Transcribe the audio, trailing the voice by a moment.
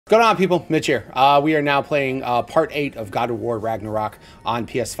What's going on, people? Mitch here. We are now playing part 8 of God of War Ragnarok on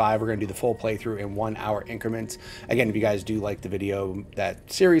PS5. We're going to do the full playthrough in 1 hour increments. Again, if you guys do like the video,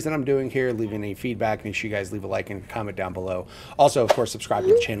 that series that I'm doing here, leave any feedback, make sure you guys leave a like and comment down below. Also, of course, subscribe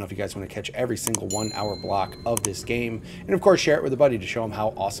to the channel if you guys want to catch every single 1 hour block of this game. And of course, share it with a buddy to show them how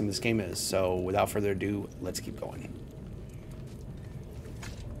awesome this game is. So without further ado, let's keep going.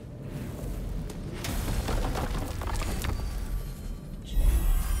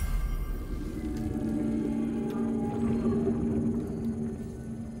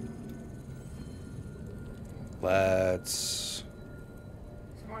 Let's...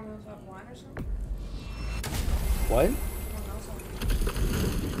 Someone else have wine or something? What? Someone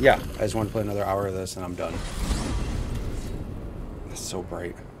else have... Yeah, I just want to play another hour of this and I'm done. It's so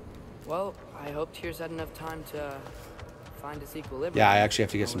bright. Well, I hope Tyr's had enough time to find his equilibrium. Yeah, I actually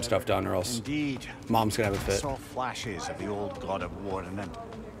have to get some stuff done or else Indeed. Mom's gonna have a I fit. saw flashes of the old God of War in him,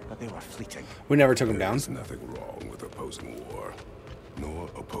 but they were fleeting. We never took him down. There's nothing wrong with opposing war, nor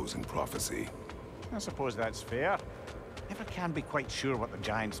opposing prophecy. I suppose that's fair. Never can be quite sure what the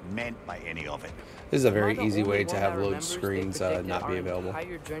Giants meant by any of it. This is a Am I very the easy only way one to that have load remembers they screens predicted not be our available.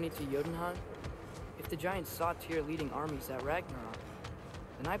 entire journey to Jotunheim? If the Giants saw Tyr leading armies at Ragnarok,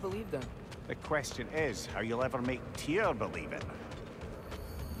 then I believe them. The question is how you'll ever make Tyr believe it.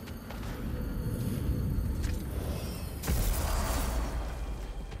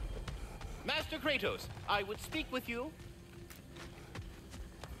 Master Kratos, I would speak with you.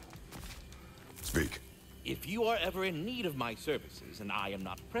 Speak. If you are ever in need of my services and I am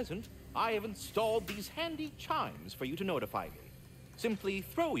not present, I have installed these handy chimes for you to notify me. Simply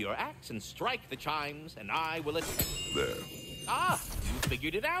throw your axe and strike the chimes, and I will attend. There. Ah, you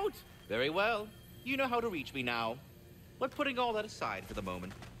figured it out. Very well. You know how to reach me now. But putting all that aside for the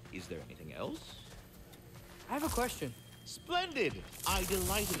moment, is there anything else? I have a question. Splendid! I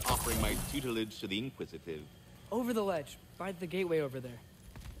delight in offering my tutelage to the inquisitive. Over the ledge, by the gateway over there,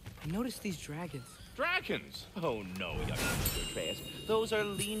 I noticed these dragons. Dragons? Oh no, young Mr. Atreus. Those are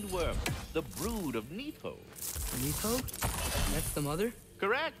Lindworm, the brood of Neitho. Nico? That's the mother?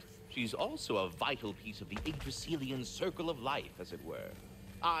 Correct. She's also a vital piece of the Yggdrasilian circle of life, as it were.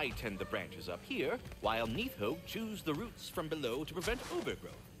 I tend the branches up here, while Neitho chews the roots from below to prevent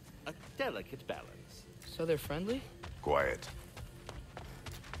overgrowth. A delicate balance. So they're friendly? Quiet.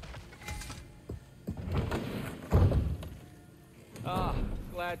 Ah,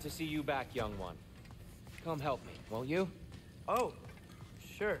 glad to see you back, young one. Come help me, won't you? Oh,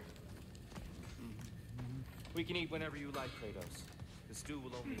 sure. We can eat whenever you like, Kratos. The stew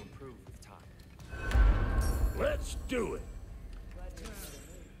will only improve with time. Let's do it.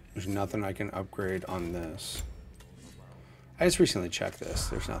 There's nothing I can upgrade on this. I just recently checked this.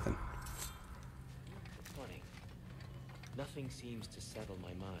 There's nothing. Funny. Nothing seems to settle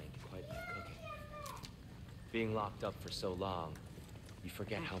my mind quite like cooking. Being locked up for so long, you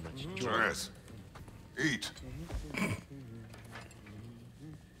forget how much joy. Dress. Eat.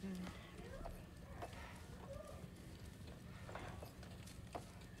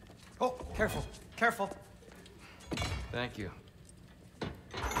 Oh, careful, careful. Thank you.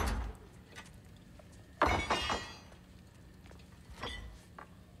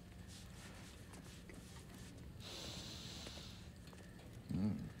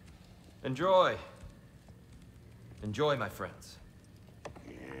 Enjoy. Enjoy, my friends.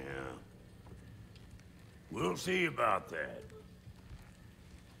 Yeah. We'll see about that.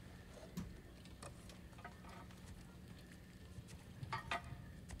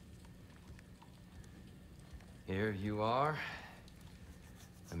 Here you are.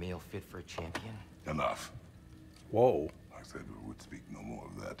 A meal fit for a champion. Enough. Whoa. I said we would speak no more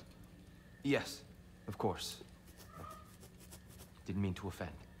of that. Yes, of course. Didn't mean to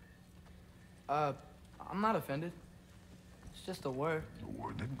offend. I'm not offended. It's just a word. The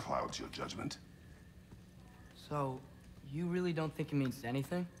word didn't cloud your judgment. So, you really don't think it means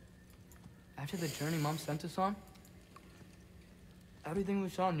anything? After the journey Mom sent us on? Everything we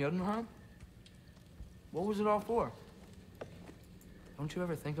saw in Jotunheim? What was it all for? Don't you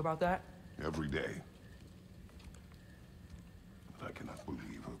ever think about that? Every day. But I cannot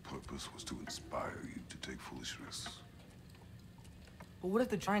believe her purpose was to inspire you to take foolish risks. But what if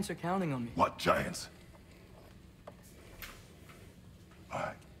the Giants are counting on me? What giants?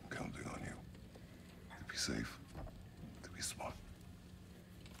 I'm counting on you. To be safe. To be smart.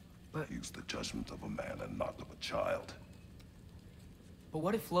 But- Use the judgment of a man and not of a child. But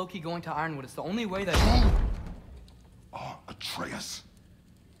what if Loki going to Ironwood is the only way that... Atreus.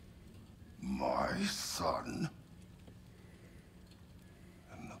 My son.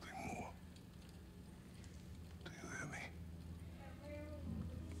 And nothing more. Do you hear me?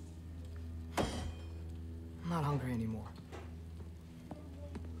 not hungry anymore.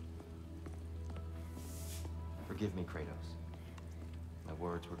 Forgive me, Kratos. My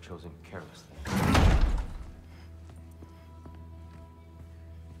words were chosen carelessly.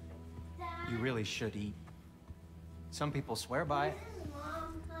 You really should eat. Some people swear by it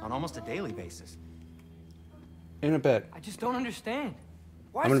on almost a daily basis. In a bit. I just don't understand.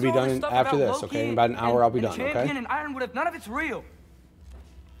 Why I'm gonna is be all this done stuff after about this, Loki okay? In about an hour, I'll be and done, Champion okay? and Ironwood if none of it's real?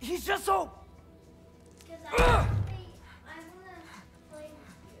 He's just so...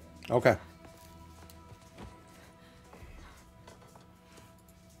 Okay.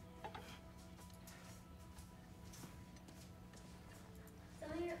 So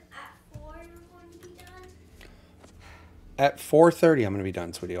you're at 4 you're going to be done? At 4:30, I'm gonna be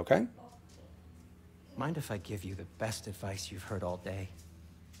done, sweetie, okay? Mind if I give you the best advice you've heard all day?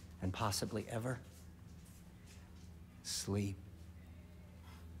 And possibly ever? Sleep.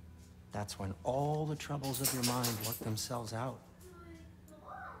 That's when all the troubles of your mind work themselves out.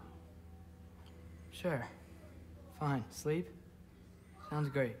 Sure. Fine. Sleep? Sounds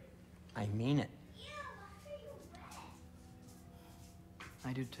great. I mean it.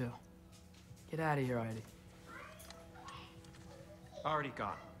 I do too. Get out of here, Heidi. Already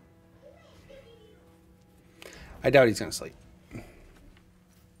gone. I doubt he's gonna sleep.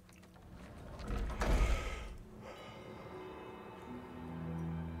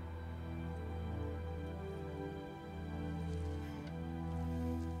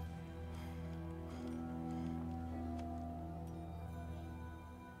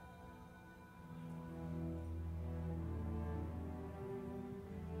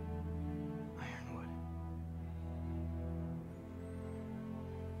 Ironwood.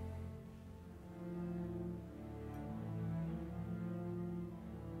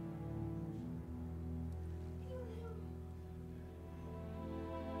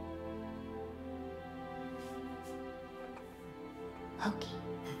 Okay.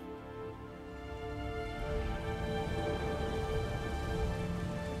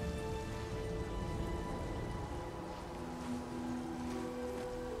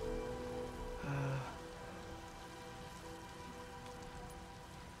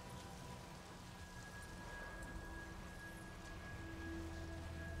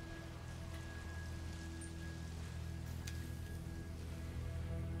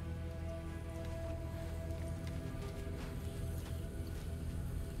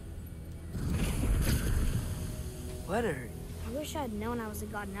 What hurt? I wish I had known I was a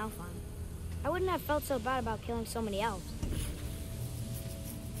god in Alfheim. I wouldn't have felt so bad about killing so many elves.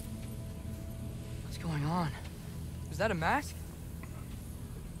 What's going on? Is that a mask?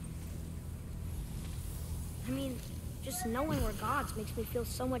 I mean, just knowing we're gods makes me feel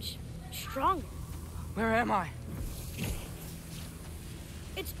so much stronger. Where am I?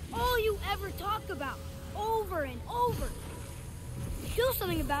 It's all you ever talk about, over and over. Do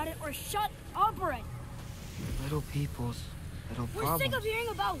something about it or shut up already. Little people's little We're problems. sick of hearing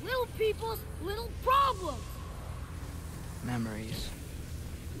about little people's little problems. Memories.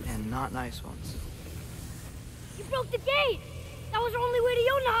 And not nice ones. You broke the gate. That was our only way to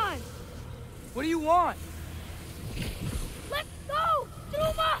Jotunheim. What do you want? Let go,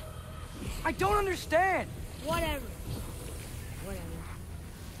 Duma! I don't understand. Whatever. Whatever.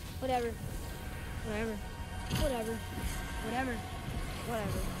 Whatever. Whatever. Whatever. Whatever.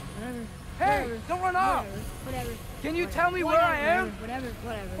 Whatever. Whatever. Hey, Whatever. don't run off. Whatever. Can you Whatever. tell me where I am? Whatever.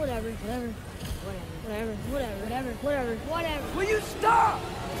 Whatever. Whatever. Whatever. Whatever. Whatever. Whatever. Whatever. Whatever. Will you stop?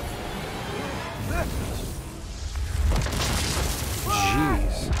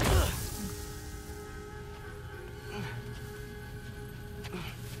 Jeez.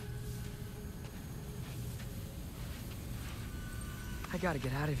 I gotta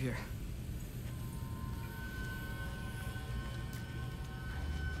get out of here.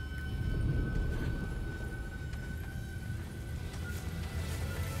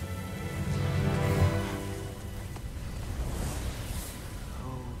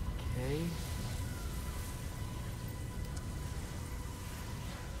 Okay.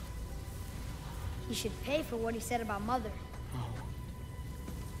 He should pay for what he said about Mother.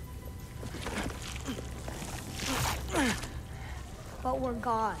 But we're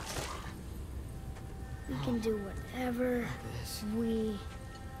gods. We can do whatever we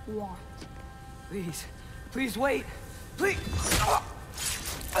want. Please. Please wait. Please.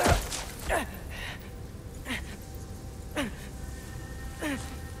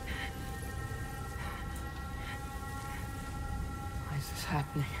 Why is this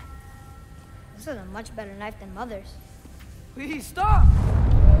happening? This is a much better knife than Mother's. Please stop!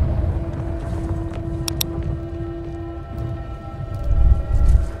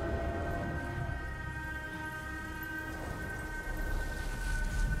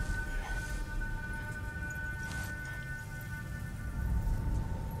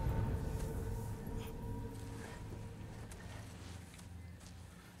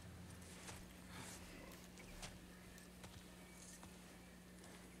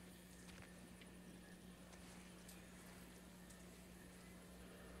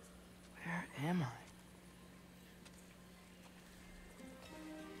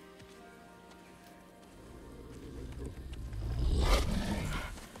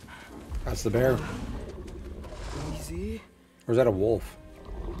 That's the bear. Easy. Or is that a wolf?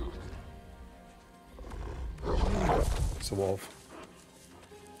 It's a wolf.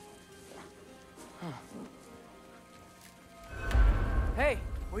 Huh. Hey,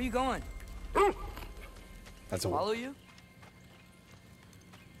 where are you going? That's a Follow wolf. you?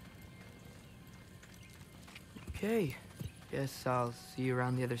 Okay. Guess I'll see you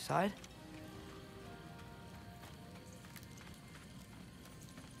around the other side.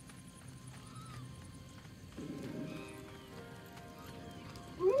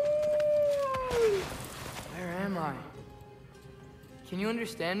 Where am I? Can you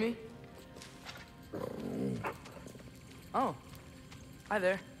understand me? Oh. Hi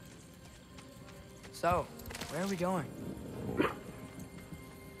there. So, where are we going?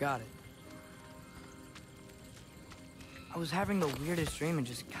 Got it. I was having the weirdest dream and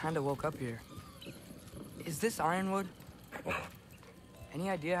just kind of woke up here. Is this Ironwood? Any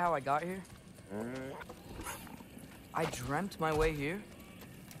idea how I got here? I dreamt my way here?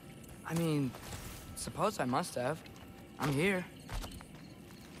 I mean, suppose I must have. I'm here.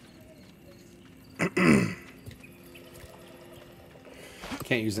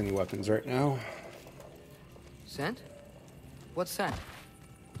 Can't use any weapons right now. Scent? What scent?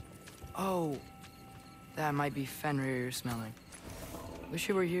 Oh, that might be Fenrir you're smelling. Wish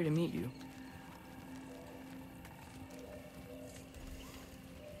I were here to meet you.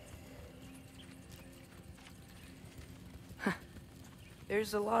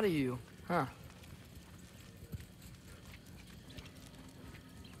 There's a lot of you, huh?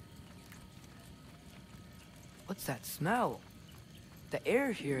 What's that smell? The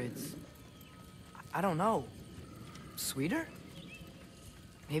air here, I don't know. Sweeter?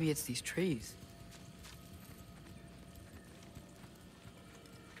 Maybe it's these trees.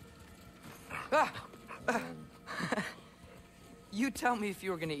 Ah! You tell me if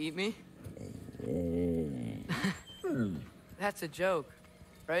you were gonna eat me. That's a joke,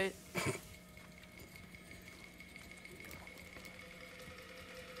 right?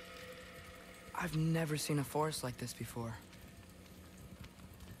 I've never seen a forest like this before.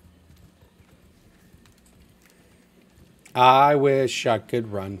 I wish I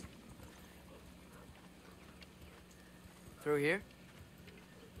could run. Through here?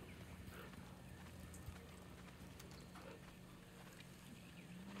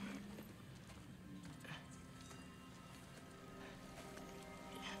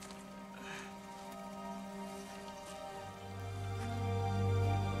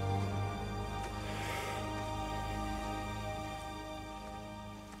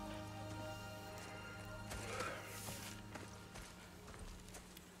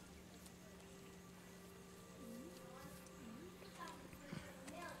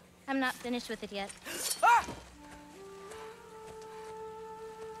 I'm not finished with it yet. Ah!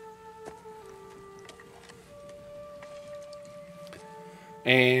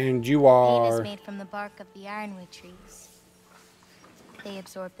 And you Paint are... is made from the bark of the ironwood trees. They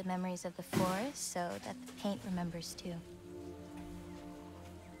absorb the memories of the forest so that the paint remembers too.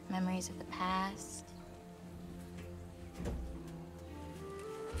 Memories of the past.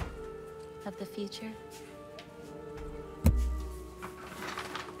 Of the future.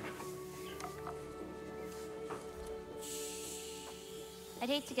 I'd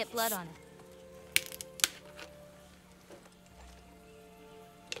hate to get blood on it.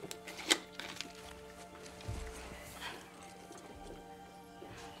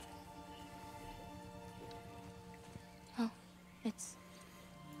 Oh, it's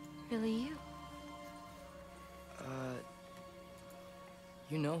really you.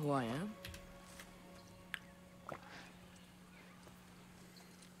 You know who I am?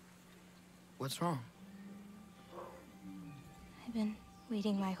 What's wrong? I've been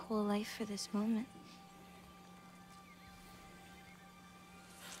waiting my whole life for this moment.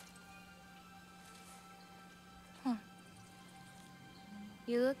 Huh.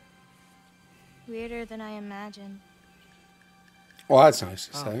 You look weirder than I imagined. Well, that's nice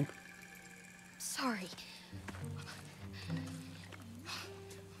to say. Sorry.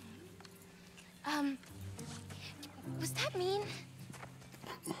 Was that mean?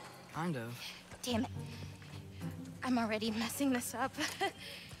 Kind of. Damn it. I'm already messing this up.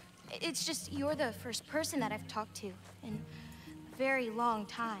 It's just you're the first person that I've talked to in a very long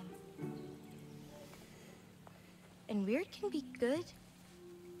time. And weird can be good.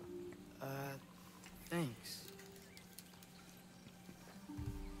 Thanks.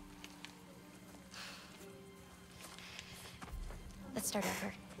 Let's start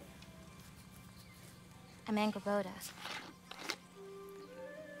over. I'm Angerboda.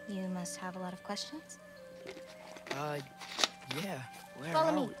 You must have a lot of questions? Yeah. Where Follow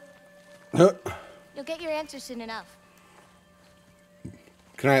are me. we? You'll get your answer soon enough.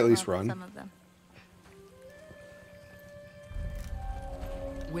 Can I at least Well, run? some of them.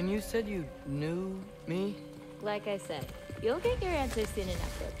 When you said you knew me? Like I said, you'll get your answer soon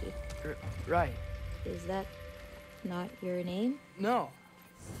enough, Loki. Right. Is that not your name? No.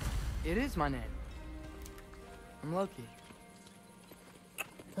 It is my name. I'm Loki.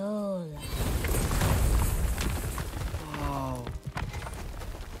 Lola. Oh.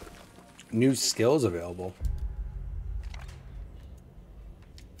 New skills available.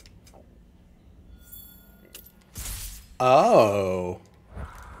 Oh.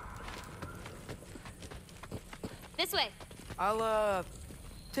 This way. I'll,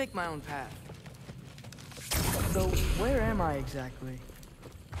 take my own path. So, where am I exactly?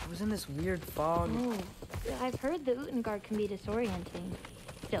 I was in this weird fog. Oh, I've heard the Utengard can be disorienting.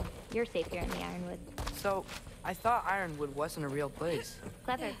 Still, you're safe here in the Ironwood. So, I thought Ironwood wasn't a real place.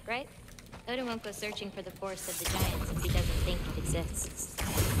 Clever, right? Odin won't go searching for the Forest of the Giants if he doesn't think it exists.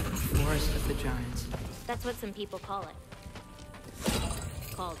 Forest of the Giants. That's what some people call it.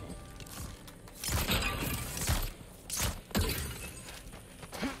 Called it.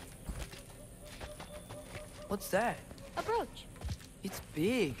 What's that? A brooch. It's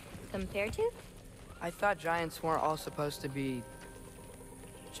big. Compared to? I thought giants weren't all supposed to be...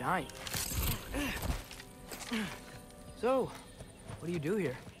 giant. So, what do you do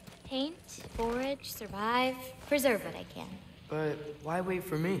here? Paint, forage, survive, preserve what I can. But why wait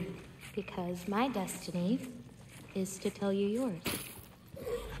for me? Because my destiny is to tell you yours.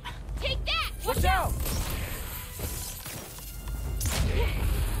 Take that! Watch out!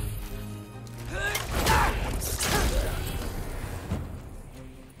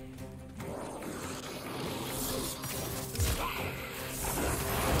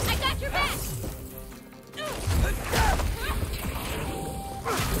 I got your back!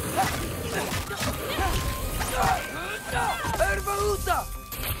 Ervaluta!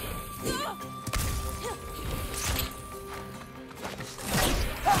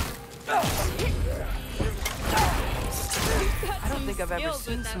 I don't think I've ever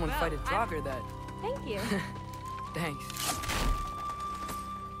seen someone fight a jogger that... Thank you. Thanks.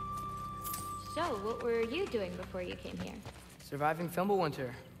 So, what were you doing before you came here? Surviving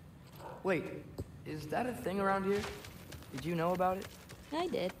Fimbulwinter. Wait, is that a thing around here? Did you know about it? I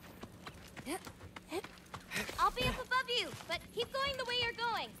did. I'll be up above you, but keep going the way you're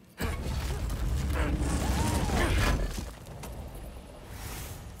going.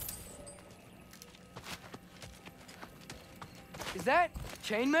 Is that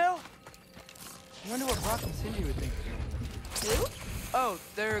chainmail? I wonder what Brock and Cindy would think. Who? Oh,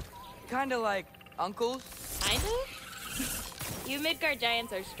 they're kind of like uncles. Kind of? You Midgard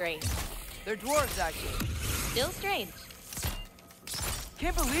giants are strange. They're dwarves, actually. Still strange.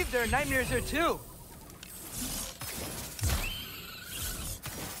 Can't believe there are nightmares here, too.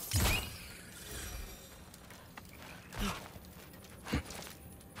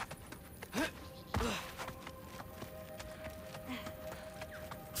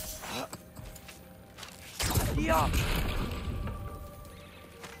 Yeah.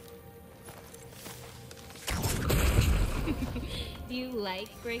 Do you like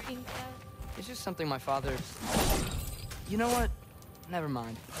breaking stuff? It's just something my father... You know what? Never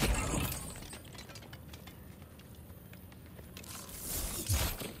mind.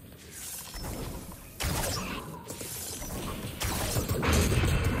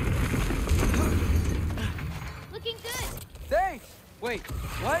 Looking good. Thanks! Wait,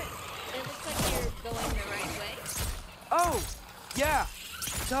 what? It looks like you're going the right way. Oh, yeah,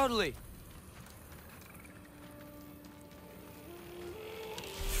 totally.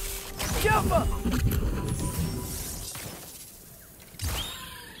 Jump!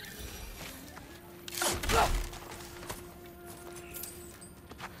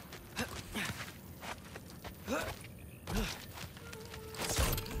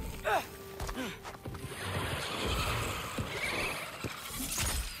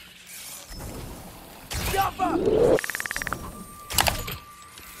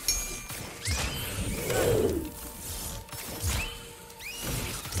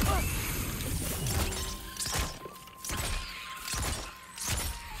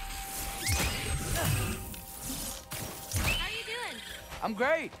 I'm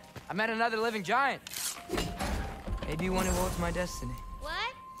great. I met another living giant. Maybe one who holds my destiny.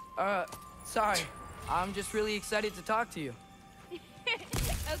 What? Sorry. I'm just really excited to talk to you.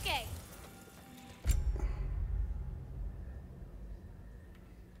 Okay.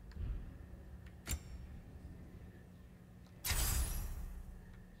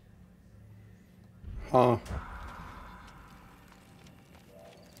 Huh.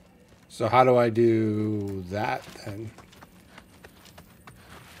 So how do I do that then?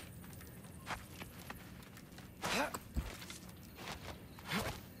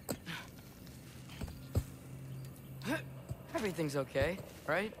 Everything's okay,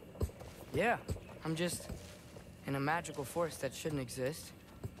 right? Yeah, I'm just in a magical force that shouldn't exist.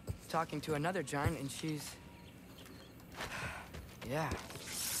 Talking to another giant and she's... Yeah.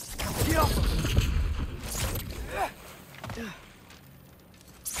 Get off him!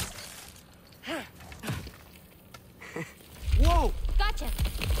 Whoa! Gotcha!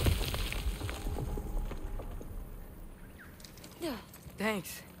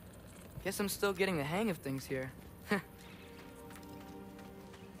 Thanks. Guess I'm still getting the hang of things here.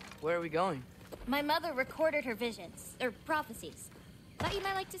 Where are we going? My mother recorded her visions, or prophecies. Thought you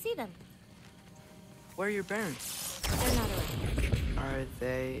might like to see them. Where are your parents? They're not around. Are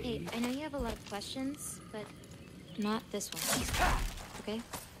they... Hey, I know you have a lot of questions, but not this one. Okay?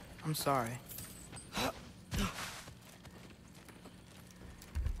 I'm sorry.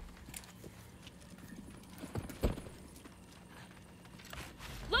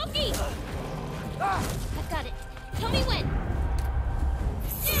 Loki! I've got it. Tell me when.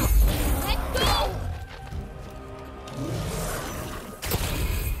 Let go!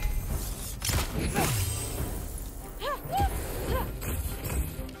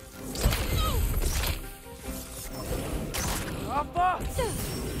 Papa!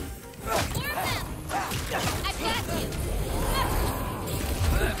 More of them! I've got you!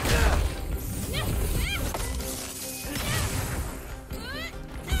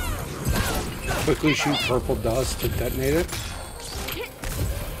 Quickly shoot purple dust to detonate it.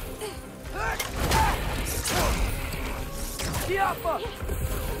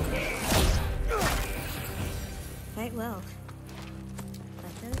 Quite well.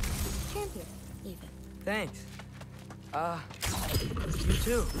 Like a champion, even. Thanks. You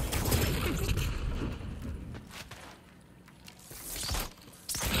too.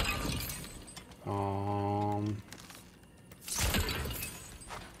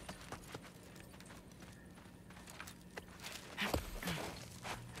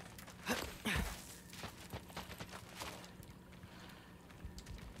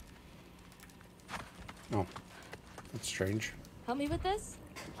 Oh, that's strange. Help me with this?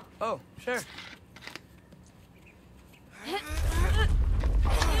 Oh, sure.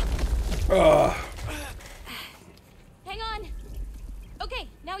 Ugh. Hang on. Okay,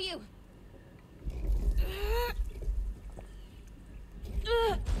 now you.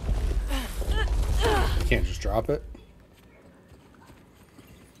 Can't just drop it.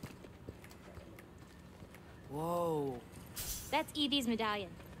 Whoa. That's Evie's medallion.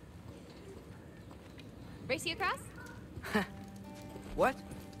 Race you across? What?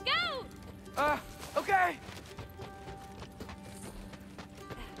 Go! Okay.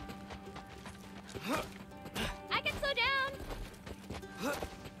 I can slow down. Woo!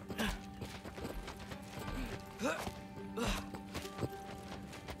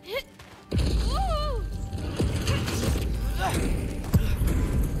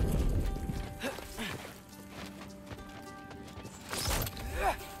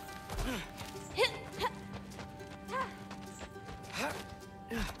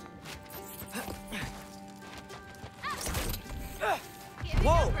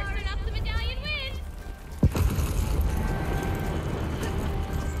 Whoa! First turn off the medallion wins.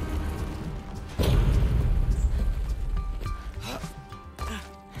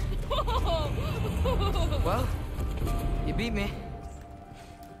 Well, you beat me.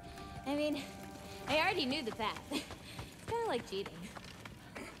 I mean, I already knew the path. It's kind of like cheating.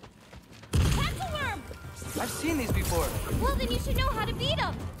 Pencil worm! I've seen these before. Well, then you should know how to beat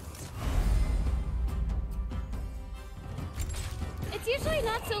them. It's usually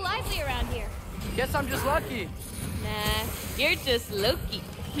not so lively around here. Guess I'm just lucky. Nah, you're just Loki.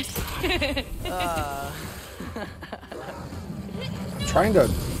 Trying to.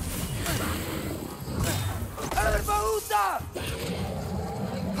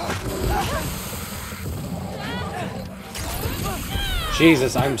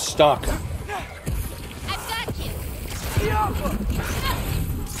 Jesus, I'm stuck. I've got you.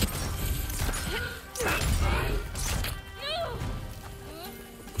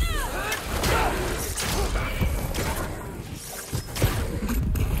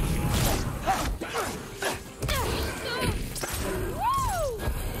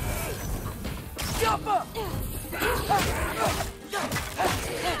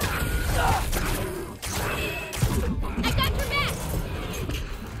 I got your back.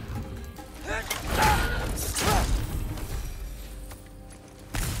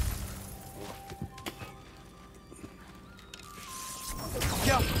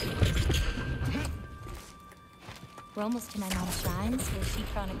 We're almost to my mom's shrines where she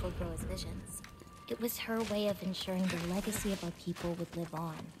chronicled Groa's visions. It was her way of ensuring the legacy of our people would live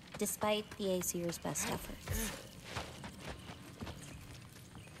on, despite the Aesir's best efforts.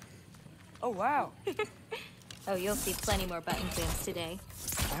 Oh, wow. Oh, you'll see plenty more button jams today.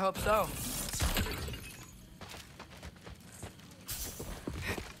 I hope so.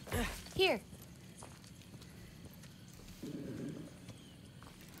 Here.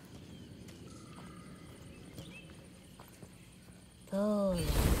 Oh. Isn't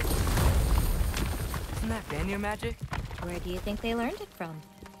that Vanir magic? Where do you think they learned it from?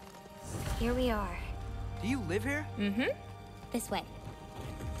 Here we are. Do you live here? Mm-hmm. This way.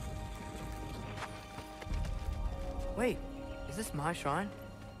 Wait, is this my shrine?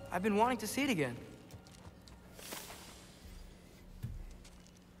 I've been wanting to see it again.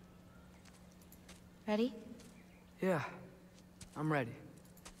 Ready? Yeah, I'm ready.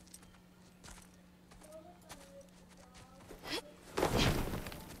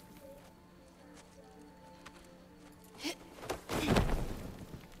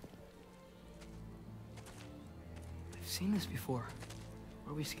 I've seen this before,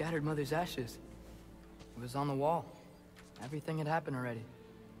 where we scattered Mother's ashes. It was on the wall. Everything had happened already,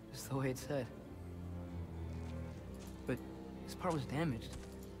 just the way it said. But this part was damaged.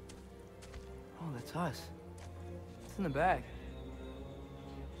 Oh, that's us. It's in the bag.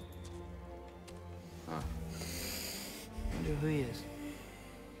 Huh. Wonder who he is.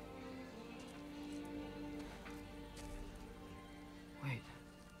 Wait.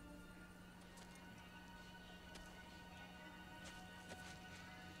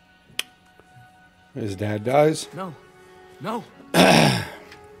 His dad dies? No. No.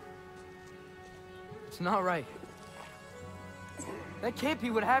 It's not right. That can't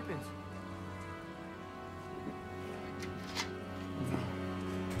be what happens.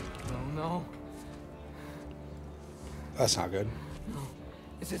 No. That's not good. No.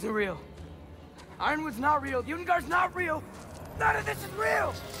 This isn't real. Ironwood's not real. Ungar's not real. None of this is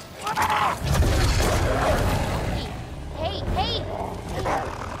real. Hey!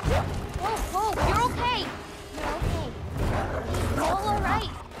 Whoa, you're okay. You're okay. It's all right.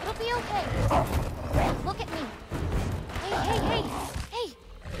 It'll be okay. Look at me.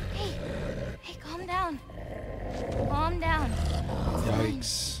 Hey, calm down. Calm down.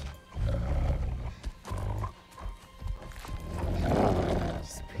 Yikes.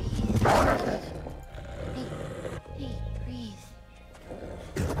 Just breathe. Hey, breathe.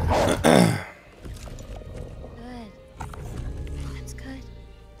 Good. That's good.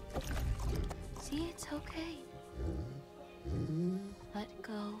 See, it's okay. Let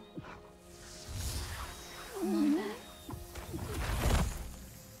go. Come on back.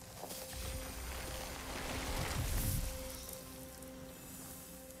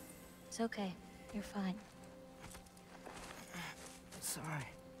 It's okay. You're fine. Sorry.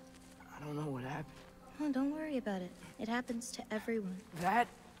 I don't know what happened. Oh, don't worry about it. It happens to everyone. That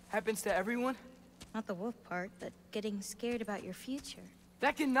happens to everyone? Not the wolf part, but getting scared about your future.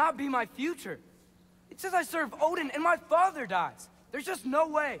 That cannot be my future. It says I serve Odin and my father dies. There's just no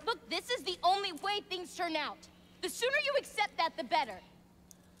way. Look, this is the only way things turn out. The sooner you accept that, the better.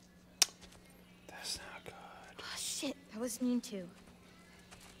 That's not good. Oh, shit. I was mean to.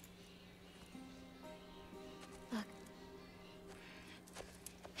 Look.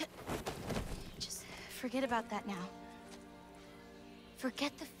 Just forget about that now.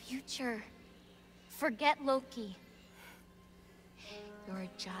 Forget the future. Forget Loki. You're a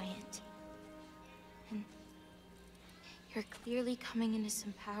giant. And you're clearly coming into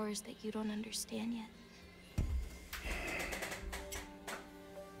some powers that you don't understand yet.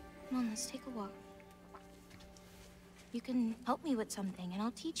 Come on, let's take a walk. You can help me with something, and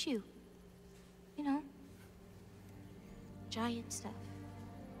I'll teach you. You know, giant stuff.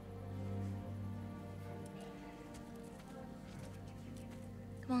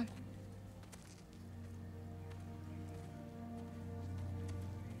 Come on.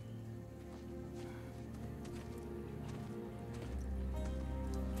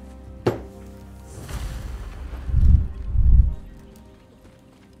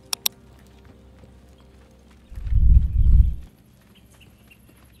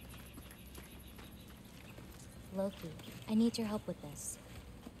 Loki, I need your help with this.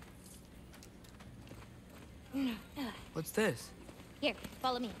 What's this? Here,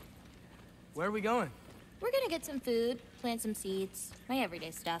 follow me. Where are we going? We're gonna get some food, plant some seeds, my everyday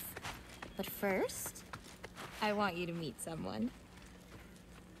stuff. But first, I want you to meet someone.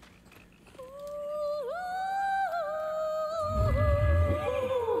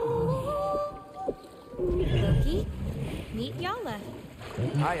 Loki, meet Yala.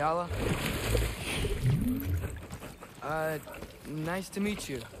 Hi, Yala. Nice to meet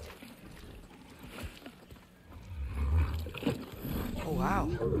you. Oh, wow.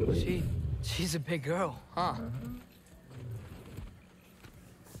 She's a big girl, huh?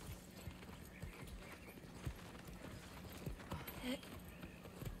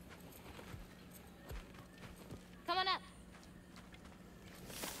 Come on up.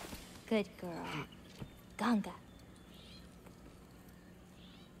 Good girl. Ganga.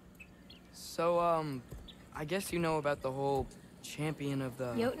 So, I guess you know about the whole champion of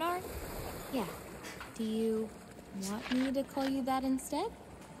the... Jotnar? Yeah. Do you want me to call you that instead?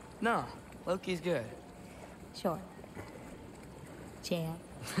 No, Loki's good. Sure. Champ.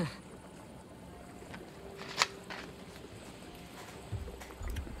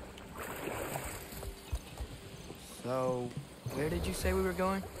 So, where did you say we were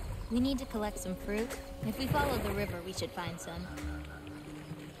going? We need to collect some fruit. If we follow the river, we should find some.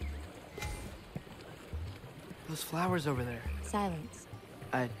 Those flowers over there. Silence.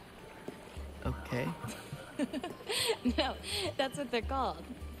 Okay. No, that's what they're called.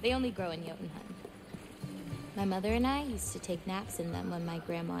 They only grow in Jotunheim. My mother and I used to take naps in them when my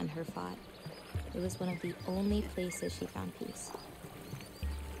grandma and her fought. It was one of the only places she found peace.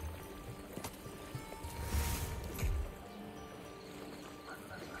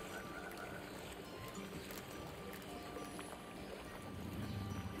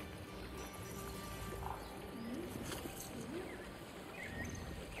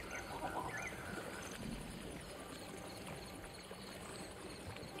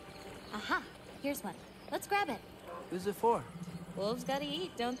 Aha! Here's one. Let's grab it. Who's it for? Wolves gotta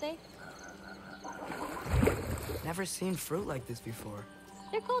eat, don't they? Never seen fruit like this before.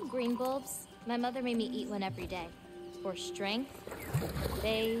 They're called green bulbs. My mother made me eat one every day. For strength,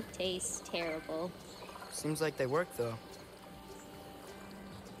 they taste terrible. Seems like they work, though.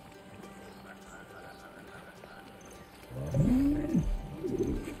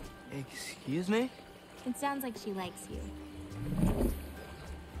 Excuse me? It sounds like she likes you.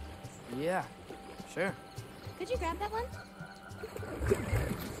 Yeah, sure. Could you grab that one?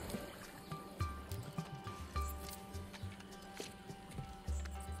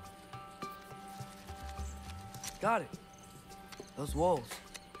 Got it. Those wolves.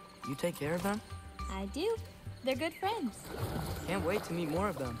 You take care of them? I do. They're good friends. Can't wait to meet more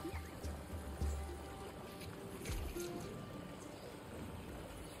of them.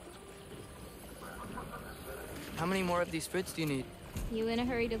 How many more of these fruits do you need? You in a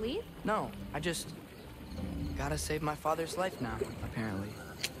hurry to leave? No, I just gotta save my father's life now, apparently.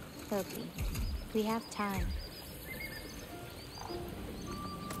 Loki, we have time.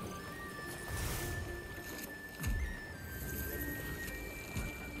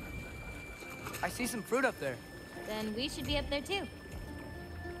 I see some fruit up there. Then we should be up there too.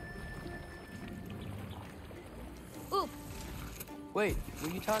 Ooh. Wait, were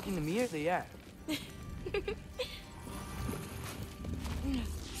you talking to me or the yak?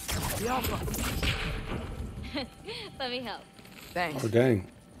 Let me help. Thanks. Oh, dang.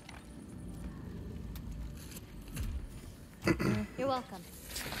 You're welcome.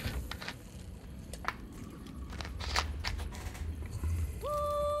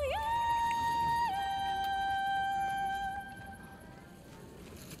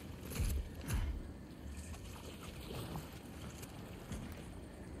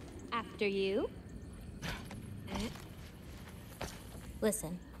 After you.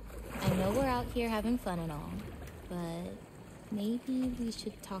 Listen, I know we're out here having fun and all, but maybe we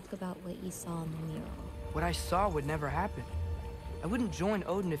should talk about what you saw in the mural. What I saw would never happen. I wouldn't join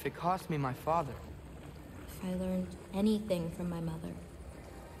Odin if it cost me my father. If I learned anything from my mother,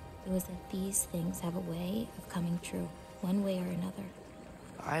 it was that these things have a way of coming true, one way or another.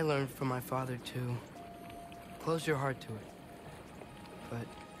 I learned from my father too. Close your heart to it. But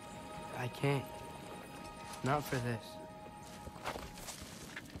I can't. Not for this.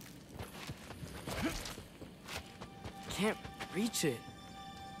 Can't reach it.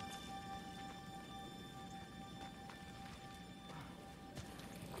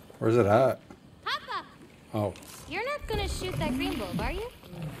 Where's it at? Papa! Oh. You're not gonna shoot that green bulb, are you?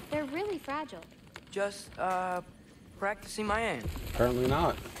 They're really fragile. Just, practicing my aim. Apparently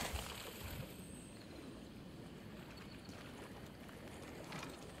not.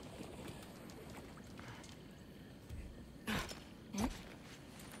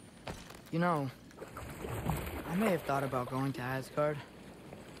 You know, I may have thought about going to Asgard,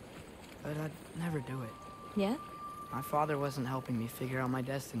 but I'd never do it. Yeah? My father wasn't helping me figure out my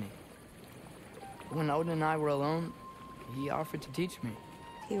destiny. When Odin and I were alone, he offered to teach me.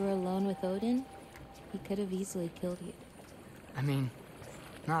 If you were alone with Odin, he could have easily killed you. I mean,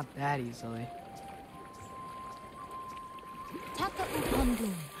 not that easily.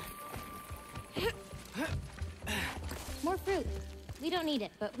 More fruit. We don't need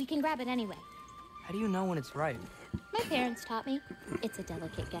it, but we can grab it anyway. How do you know when it's ripe? My parents taught me. It's a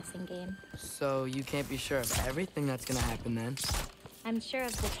delicate guessing game. So you can't be sure of everything that's gonna happen then? I'm sure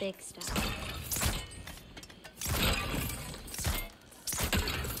of the big stuff.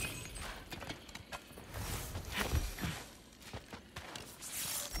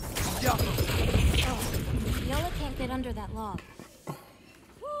 Oh, Yola can't get under that log.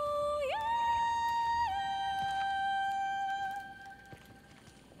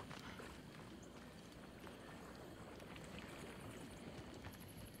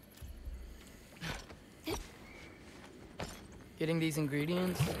 Getting these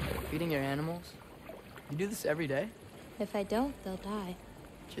ingredients, feeding your animals. You do this every day? If I don't, they'll die.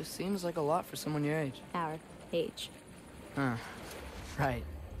 Just seems like a lot for someone your age. Our age. Huh. Right.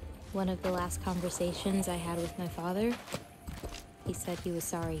 One of the last conversations I had with my father, he said he was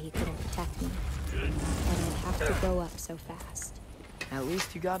sorry he couldn't protect me. And I'd have to grow up so fast. At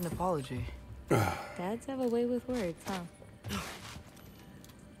least you got an apology. Dads have a way with words, huh?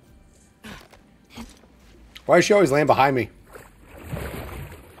 Why does she always land behind me?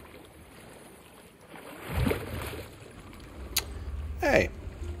 Hey.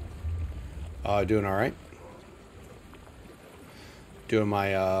 Doing all right. Doing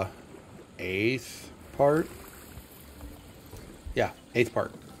my 8th part. Yeah, 8th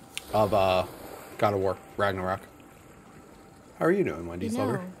part of God of War Ragnarok. How are you doing, Wendy's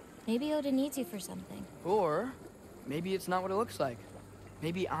lover? Maybe Odin needs you for something. Or maybe it's not what it looks like.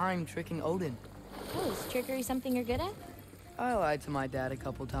 Maybe I'm tricking Odin. Oh, is trickery something you're good at? I lied to my dad a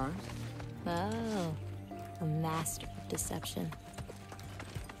couple times. Oh, a master of deception.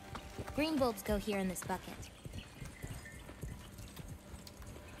 Green bulbs go here in this bucket.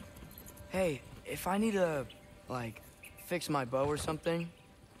 Hey, if I need to, like, fix my bow or something,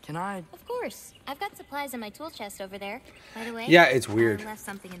 can I? Of course. I've got supplies in my tool chest over there. By the way, yeah, it's weird. I left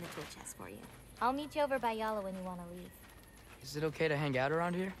something in the tool chest for you. I'll meet you over by Yala when you want to leave. Is it okay to hang out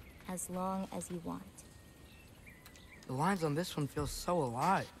around here? As long as you want. The lines on this one feel so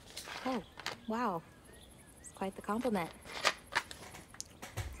alive. Oh, wow. It's quite the compliment.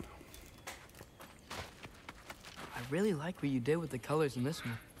 I really like what you did with the colors in this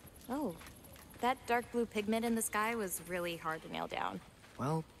one. Oh, that dark blue pigment in the sky was really hard to nail down.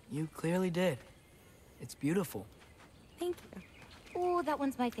 Well, you clearly did. It's beautiful. Thank you. Oh, that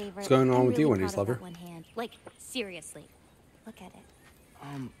one's my favorite. What's going on I'm with you, really Wendy's proud of lover? that one hand. Like, seriously. Look at it.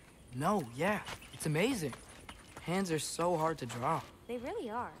 No, yeah. It's amazing. Hands are so hard to draw. They really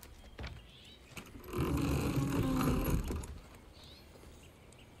are.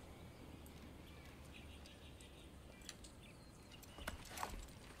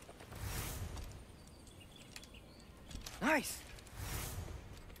 Nice.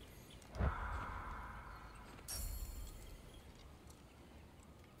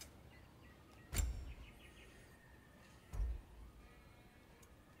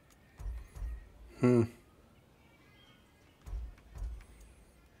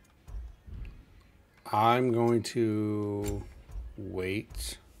 I'm going to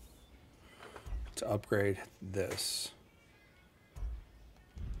wait to upgrade this.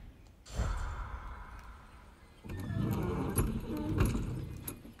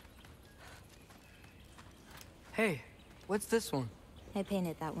 Hey, what's this one? I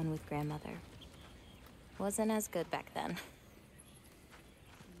painted that one with grandmother. Wasn't as good back then.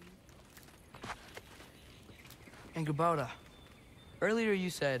 And Gabauda, earlier you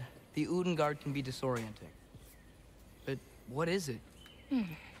said the Udengard can be disorienting. But what is it? You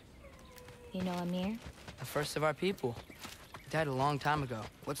know Amir? The first of our people. He died a long time ago.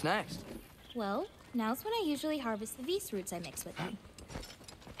 What's next? Well, now's when I usually harvest the Vis roots I mix with him.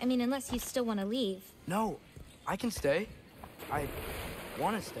 I mean, unless you still want to leave. No, I can stay. I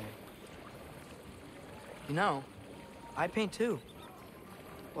want to stay. You know, I paint too.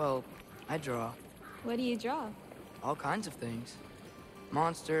 Well, I draw. What do you draw? All kinds of things.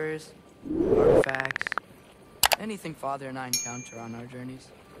 Monsters, artifacts, anything Father and I encounter on our journeys.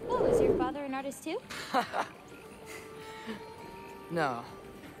 Oh, is your father an artist too? No.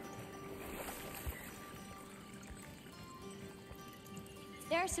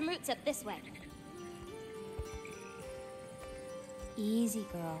 There are some roots up this way. Easy,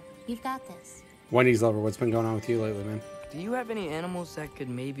 girl. You've got this. Wendy's lover, what's been going on with you lately, man? Do you have any animals that could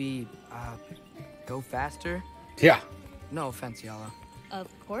maybe, go faster? Yeah. No offense, Yala. Of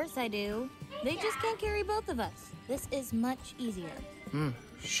course I do. They just can't carry both of us. This is much easier.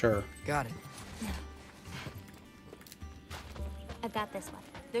 Sure. Got it. I've got this one.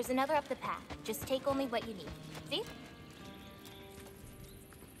 There's another up the path. Just take only what you need. See?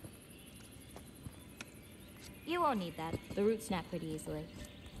 You won't need that. The roots snap pretty easily.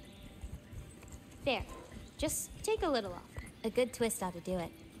 There. Just take a little off. A good twist ought to do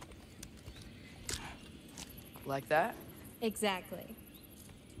it. Like that? Exactly.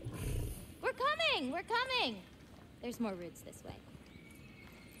 We're coming! We're coming! There's more roots this way.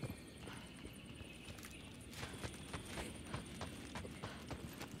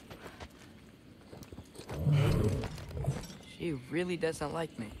 She really doesn't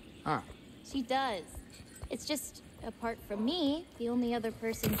like me, huh? She does. It's just, apart from me, the only other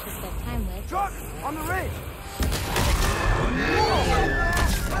person she spent time with. Truck! On the ridge!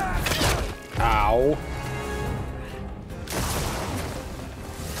 Ow.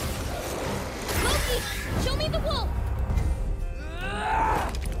 Loki! Show me the wolf!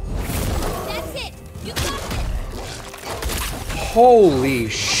 That's it! You got it! Holy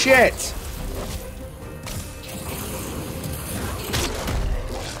shit!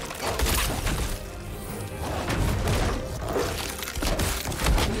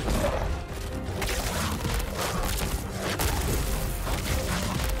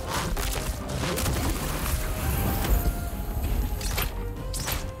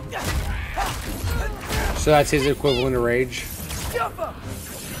 So that's his equivalent of rage.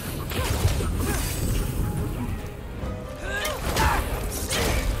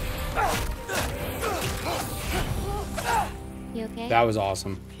 You okay? That was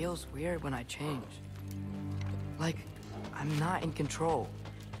awesome. Feels weird when I change. Like, I'm not in control.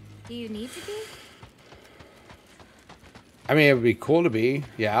 Do you need to be? I mean, it would be cool to be,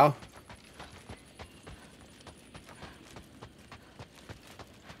 yeah.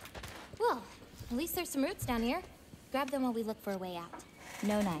 Well, at least there's some roots down here. Grab them while we look for a way out.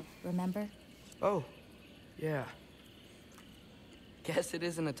 No knife, remember? Oh, yeah. Guess it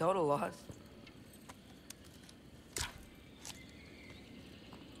isn't a total loss.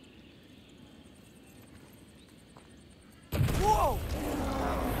 Whoa!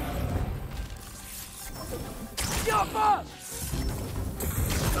 Jump up!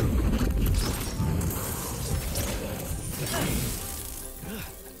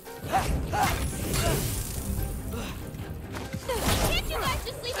 Can't you guys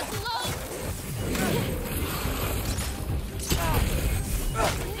just leave us alone? I've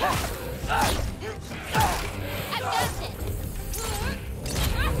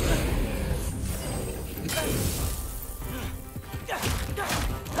got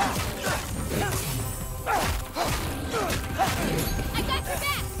I got your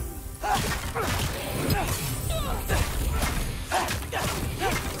back!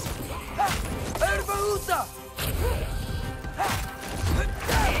 Herbalusa!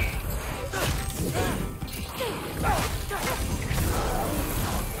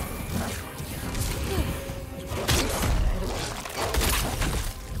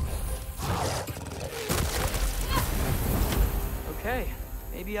 Okay,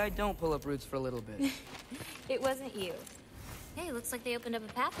 maybe I don't pull up roots for a little bit. It wasn't you. Hey, looks like they opened up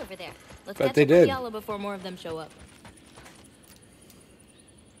a path over there. Let's Bet catch they up with did. Yala before more of them show up.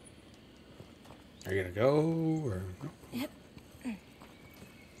 Are you gonna go or no? Yep.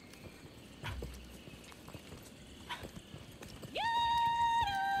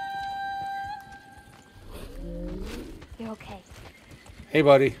 You're okay. Hey,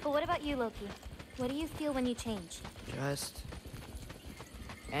 buddy. But what about you, Loki? What do you feel when you change? Just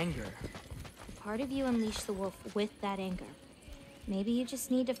anger. Part of you unleashed the wolf with that anger. Maybe you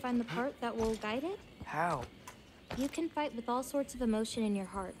just need to find the part that will guide it? How? You can fight with all sorts of emotion in your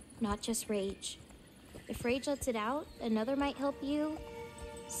heart, not just rage. If rage lets it out, another might help you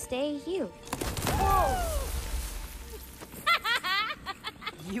stay you. Whoa!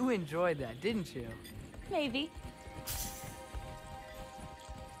 You enjoyed that, didn't you? Maybe.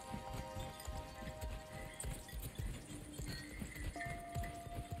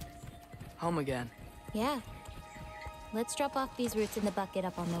 Home again. Yeah. Let's drop off these roots in the bucket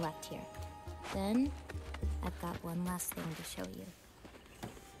up on the left here. Then, I've got one last thing to show you.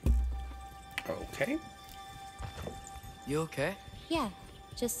 Okay. You okay? Yeah,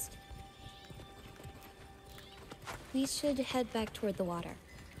 just... We should head back toward the water.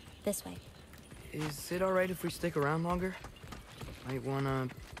 This way. Is it alright if we stick around longer? Might wanna,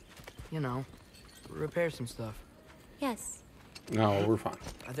 you know, repair some stuff. Yes. No, we're fine.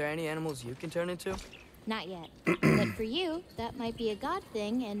 Are there any animals you can turn into? Not yet. But for you, that might be a god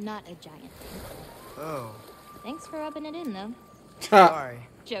thing and not a giant thing. Oh. Thanks for rubbing it in, though. Sorry.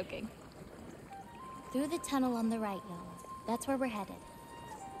 Joking. Through the tunnel on the right, y'all. That's where we're headed.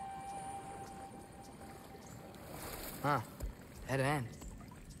 Huh. Dead end.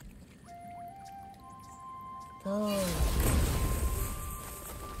 Oh.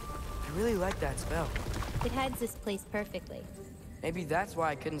 I really like that spell. It hides this place perfectly. Maybe that's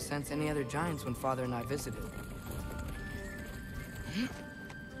why I couldn't sense any other giants when Father and I visited.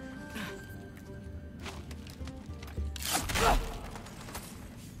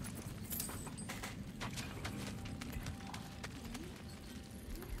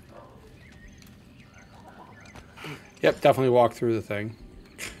 Yep, definitely walk through the thing.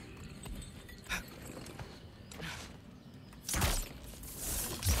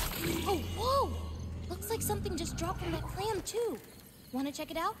 Oh, whoa! Looks like something just dropped from that clam, too. Want to check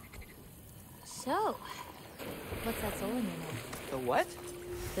it out? So, what's that soul in your knife? The what?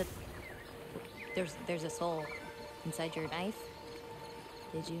 There's a soul inside your knife.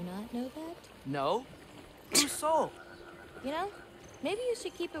 Did you not know that? No. Whose soul? You know, maybe you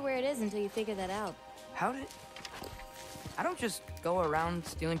should keep it where it is until you figure that out. How did... I don't just go around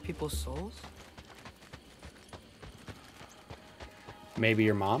stealing people's souls. Maybe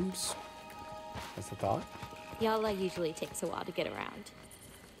your mom's? That's the thought. Yalla usually takes a while to get around.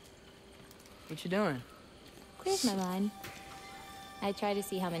 What you doing? Clears my mind. I try to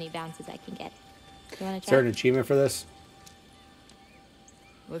see how many bounces I can get. You want to Is there try? an achievement for this?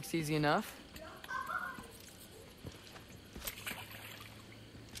 Looks easy enough.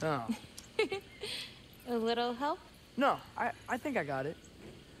 Oh. A little help? No, I think I got it.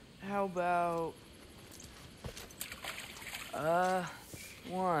 How about...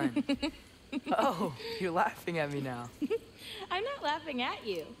 one. Oh, you're laughing at me now. I'm not laughing at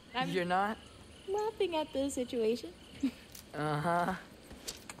you. You're not? Laughing at the situation. Uh-huh.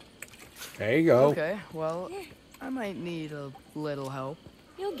 There you go. Okay, well, I might need a little help.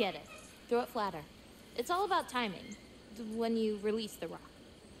 You'll get it. Throw it flatter. It's all about timing. When you release the rock.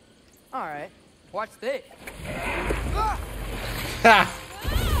 All right, watch this. Ha!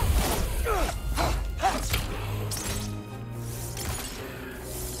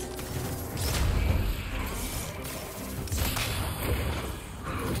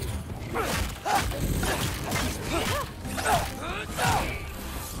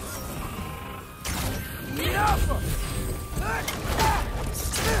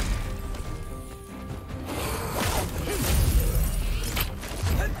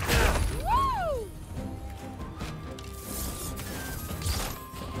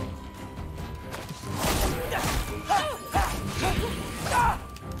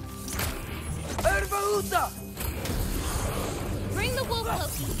 Bring the wolf,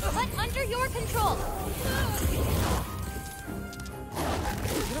 Loki, but under your control. A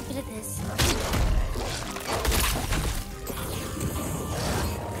little bit of this.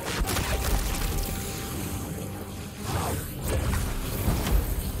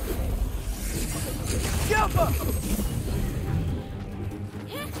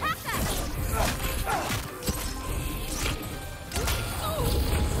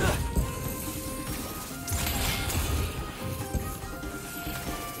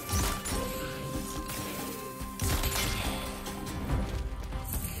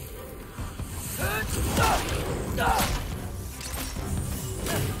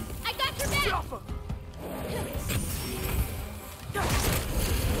 I got your back!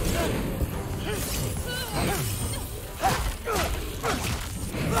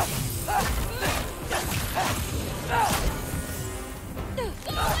 Go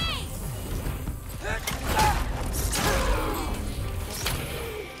away!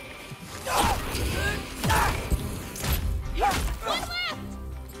 One left!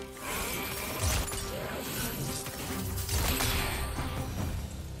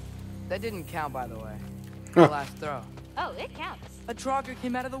 That didn't count, by the way. The last throw. Oh, it counts. A trogger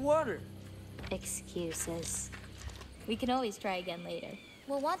came out of the water. Excuses. We can always try again later.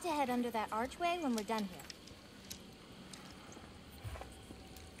 We'll want to head under that archway when we're done here.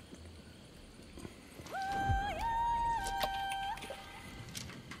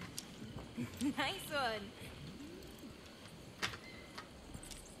 Nice one.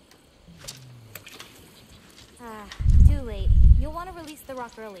 Ah, too late. You'll want to release the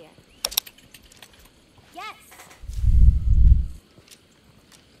rock earlier. Yes!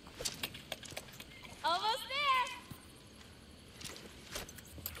 Almost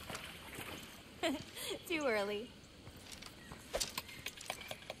there! Too early.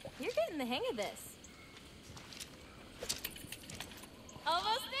 You're getting the hang of this.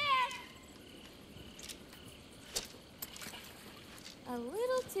 Almost there! A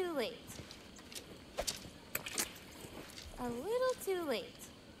little too late. A little too late.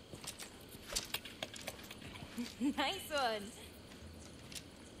 Nice one.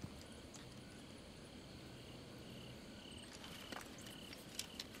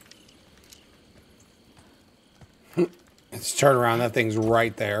 Let's turn around. That thing's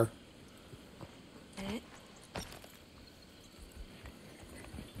right there.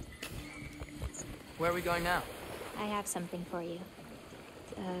 Where are we going now? I have something for you.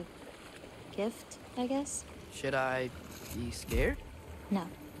 A gift, I guess? Should I be scared? No.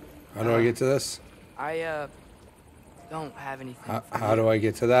 How do I get to this? I, don't have anything. How do I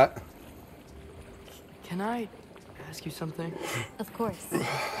get to that? Can I ask you something? Of course.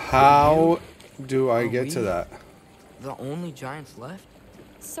 How do I get to that? The only giants left?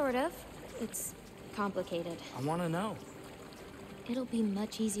 Sort of. It's complicated. I want to know. It'll be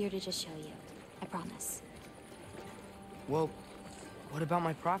much easier to just show you. I promise. Well, what about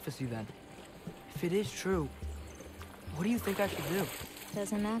my prophecy then? If it is true, what do you think I should do?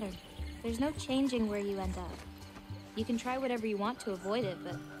 Doesn't matter. There's no changing where you end up. You can try whatever you want to avoid it,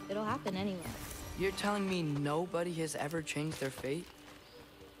 but it'll happen anyway. You're telling me nobody has ever changed their fate?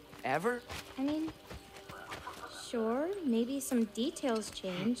 Ever? I mean, sure, maybe some details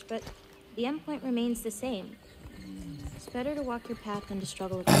change, but the endpoint remains the same. It's better to walk your path than to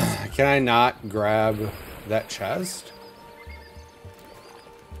struggle against it. Can I not grab that chest?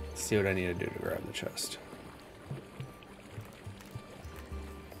 Let's see what I need to do to grab the chest.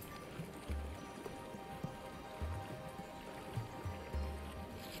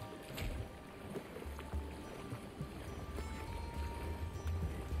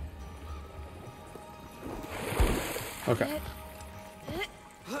 Okay.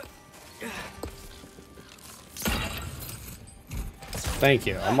 Thank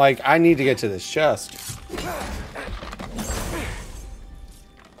you. I'm like, I need to get to this chest.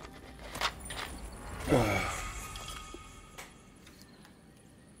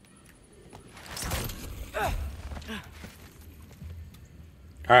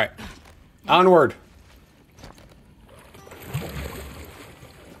 All right. Onward.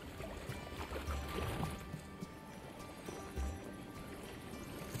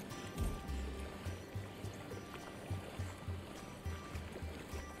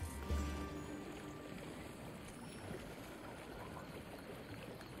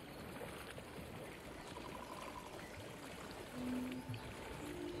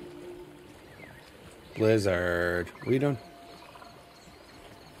 Blizzard. What are you doing?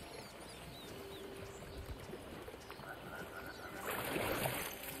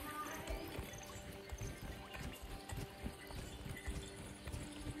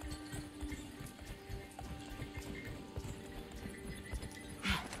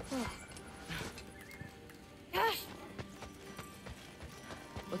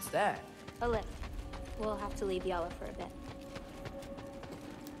 What's that? A lift. We'll have to leave Yala for a bit.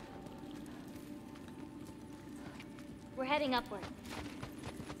 We're heading upward.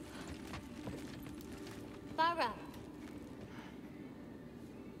 Farah.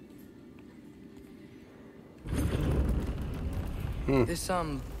 This,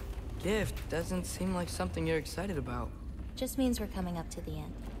 gift doesn't seem like something you're excited about. Just means we're coming up to the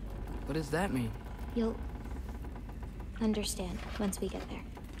end. What does that mean? You'll understand once we get there.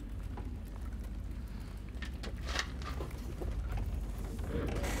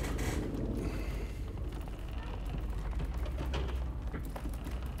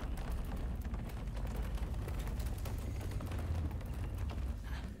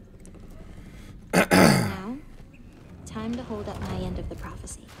 Now, time to hold up my end of the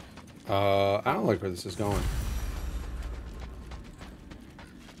prophecy. I don't like where this is going.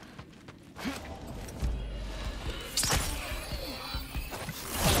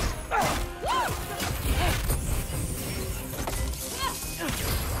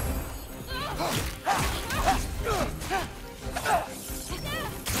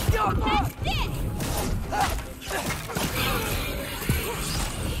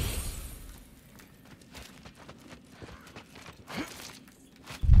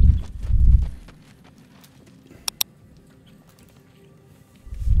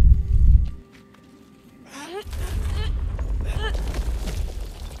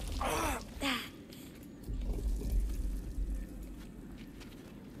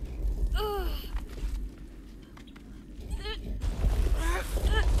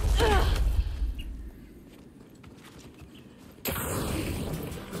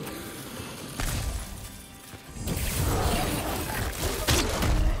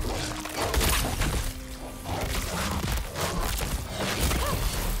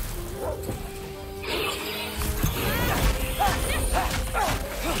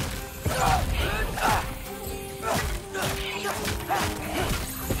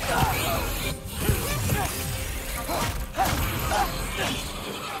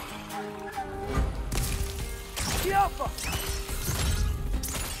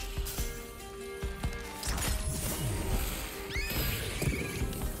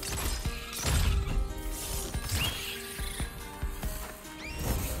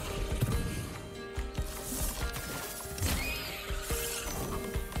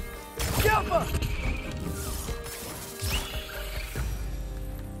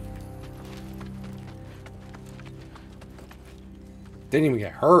 Didn't even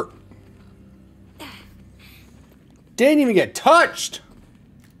get hurt. Didn't even get touched.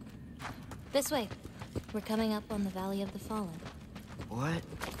 This way. We're coming up on the Valley of the Fallen. What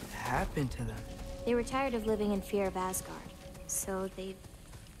happened to them? They were tired of living in fear of Asgard, so they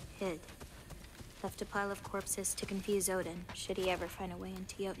hid. Left a pile of corpses to confuse Odin, should he ever find a way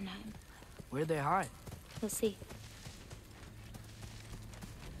into Jotunheim. Where'd they hide? We'll see.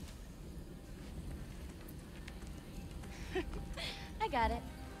 I got it.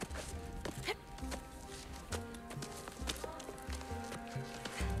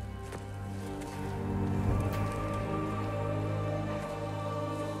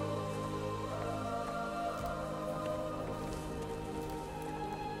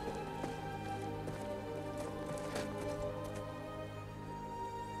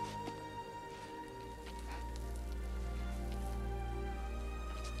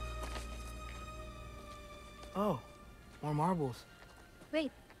 Oh, more marbles.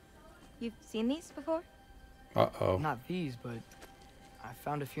 Wait, you've seen these before? Uh-oh. Not these, but I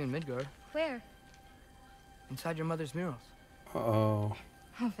found a few in Midgard. Where? Inside your mother's murals. Uh-oh.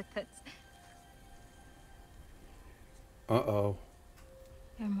 Oh, but that's... Uh-oh.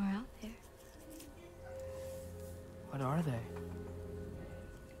 There are more out there. What are they?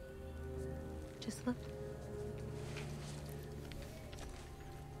 Just look.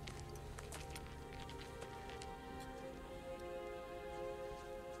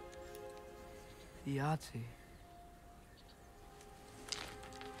 Yahtzee.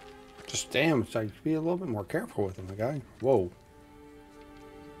 Just damn, it's like be a little bit more careful with him, my guy. Whoa.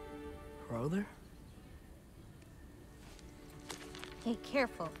 Brother? Hey,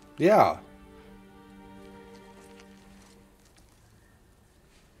 careful. Yeah.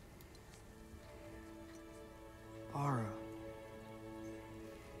 Aura.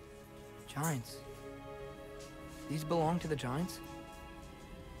 Giants. These belong to the Giants?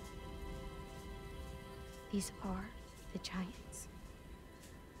 These are the Giants.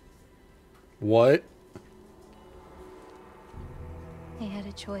 What? They had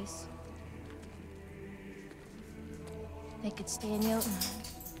a choice. They could stay in Jotunheim,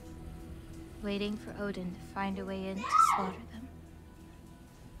 waiting for Odin to find a way in to slaughter them.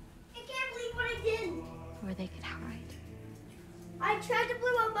 I can't believe what I did. Or they could hide. I tried to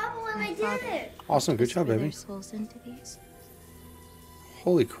blow a bubble and I did it. Awesome, good job, Whisper baby. their souls into these.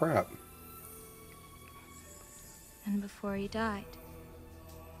 Holy crap. And before he died,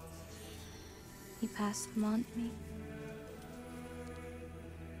 he passed them on to me.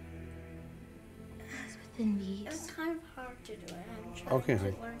 It's within these. It was kind of hard to do it. I'm trying Okay, to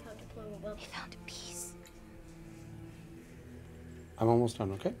honey. learn how to blow a bubble. I found a piece. I'm almost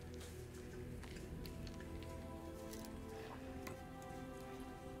done, okay?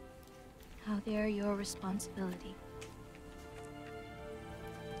 How they are your responsibility.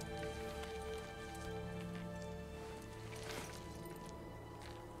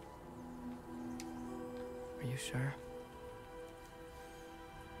 Are you sure?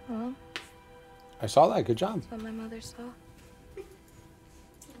 Well, I saw that. Good job. that's what my mother saw. Can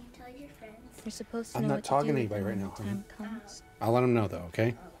you tell your friends? You're supposed to I'm know not what talking to to do with anybody them right when now, the time comes. I'll let him know, though,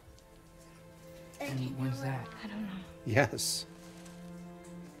 okay? And when's that? I don't know. Yes.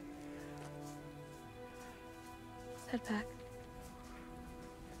 Let's head back.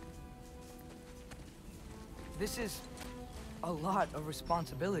 This is a lot of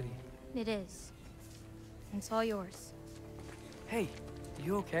responsibility. It is. And it's all yours. Hey,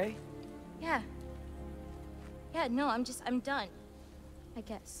 you okay? Yeah. Yeah, no, I'm done. I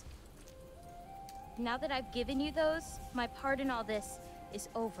guess. Now that I've given you those, my part in all this is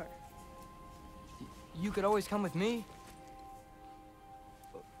over. You could always come with me.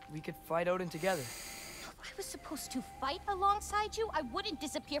 We could fight Odin together. If I was supposed to fight alongside you, I wouldn't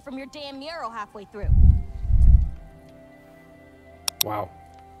disappear from your damn mural halfway through. Wow.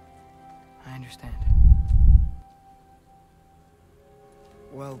 I understand.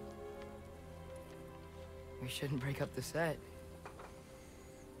 Well, we shouldn't break up the set.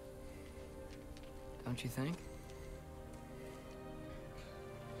 Don't you think?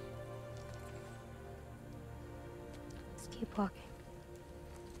 Let's keep walking.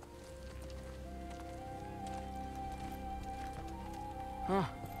 Huh.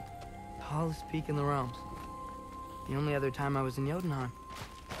 Tallest peak in the realms. The only other time I was in Jotunheim.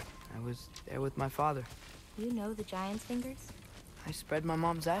 I was there with my father. You know the Giant's fingers? I spread my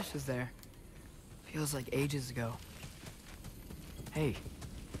mom's ashes there. Feels like ages ago. Hey,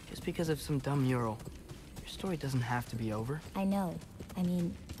 just because of some dumb mural, your story doesn't have to be over. I know. I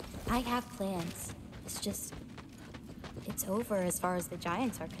mean, I have plans. It's just... it's over as far as the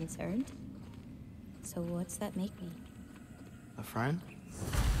Giants are concerned. So what's that make me? A friend?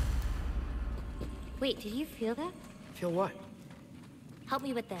 Wait, did you feel that? Feel what? Help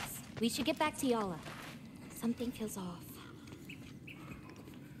me with this. We should get back to Yala. Something feels off.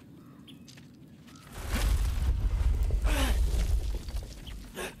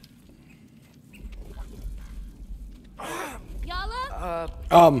 Yala?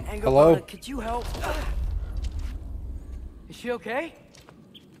 Hello? Could you help? Is she okay?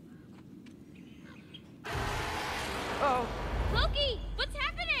 Oh. Loki! What's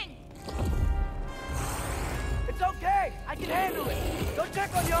happening? It's okay! I can handle it! Go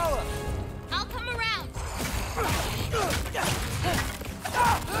check on Yala! I'll come around.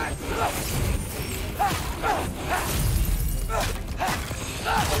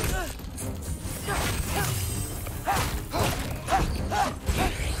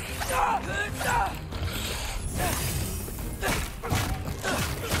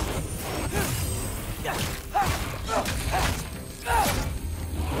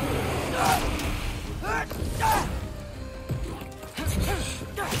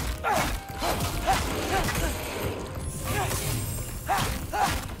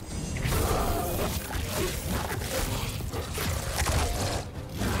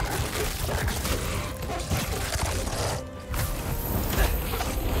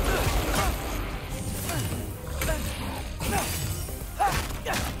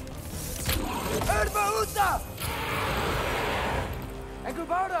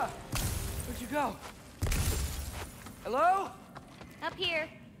 Where'd you go? Hello? Up here.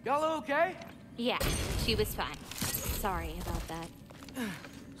 Y'all okay? Yeah, she was fine. Sorry about that.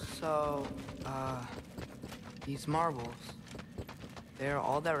 So, these marbles, they're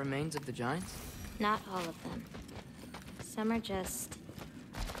all that remains of the Giants? Not all of them. Some are just...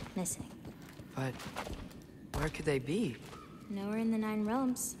 missing. But where could they be? Nowhere in the Nine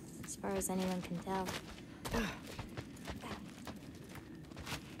Realms, as far as anyone can tell.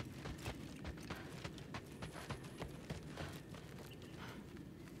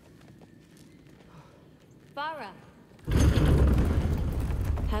 Farah!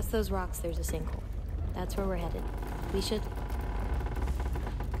 Past those rocks, there's a sinkhole. That's where we're headed. We should...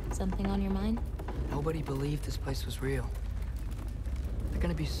 Something on your mind? Nobody believed this place was real. They're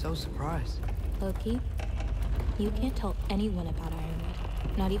gonna be so surprised. Loki, you can't tell anyone about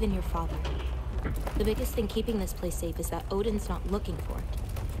Ironwood. Not even your father. The biggest thing keeping this place safe is that Odin's not looking for it.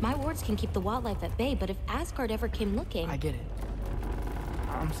 My wards can keep the wildlife at bay, but if Asgard ever came looking... I get it.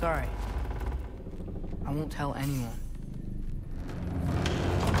 I'm sorry. I won't tell anyone.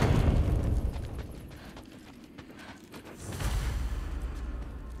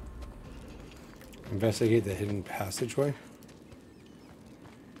 Investigate the hidden passageway.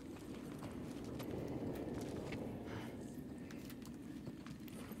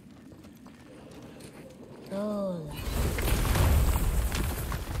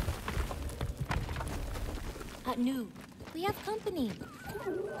 Anu, we have company.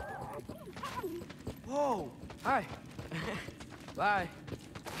 Whoa! Hi. Bye.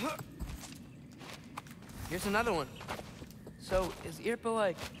 Here's another one. So, is Irpa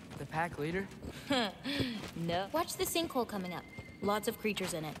like the pack leader? No. Watch the sinkhole coming up. Lots of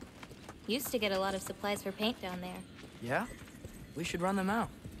creatures in it. Used to get a lot of supplies for paint down there. Yeah? We should run them out.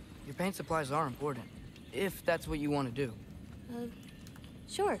 Your paint supplies are important. If that's what you want to do.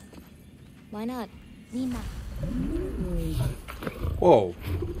 Sure. Why not? Nina. Whoa.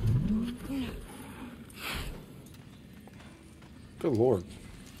 Good lord.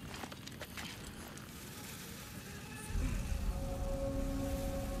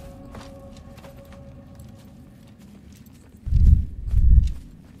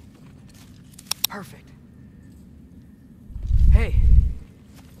 Perfect. Hey.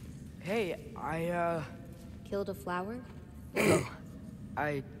 Hey, I, Killed a flower? No.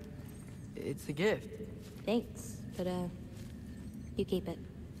 It's a gift. Thanks, but, you keep it.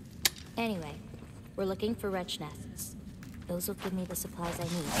 Anyway, we're looking for wretch nests. Those will give me the supplies I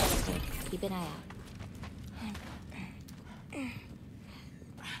need, so keep an eye out.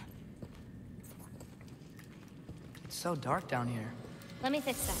 It's so dark down here. Let me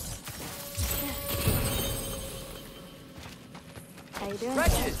fix that. How you doing?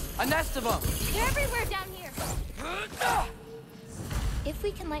 Wretches! A nest of them! They're everywhere down here! If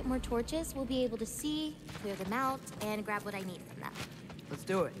we can light more torches, we'll be able to see, clear them out, and grab what I need from them. Let's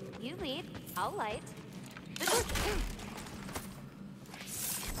do it. You lead, I'll light.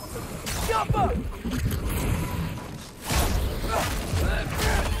 Jump up!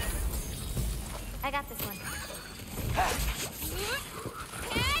 I got this one.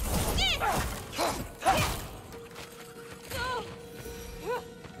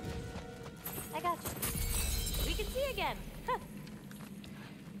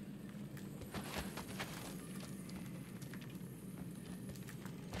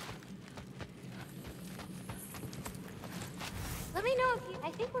 Let me know if you...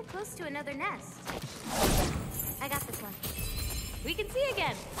 I think we're close to another nest. I got this one. We can see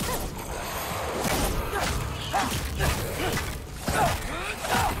again.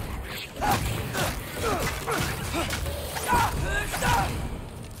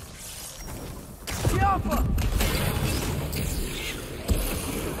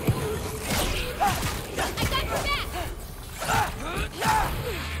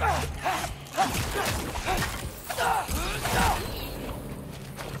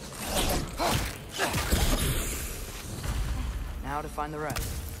 Now to find the rest.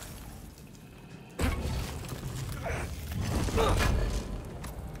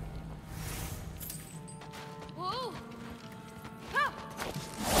 Whoa!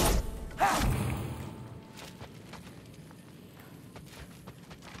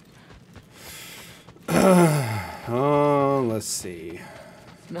 Let's see.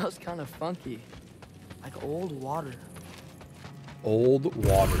 Smells kind of funky. Like old water. Old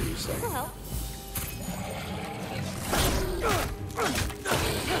water, you say? That'll help.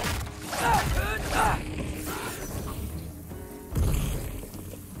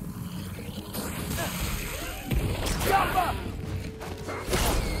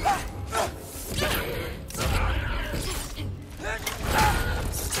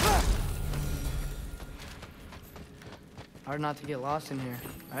 Hard not to get lost in here,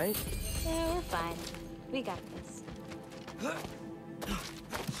 right? Yeah, we're fine. We got this.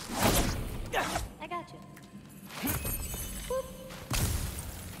 I got you.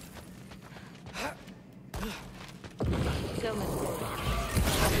 So much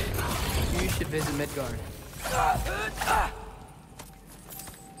better. You should visit Midgard.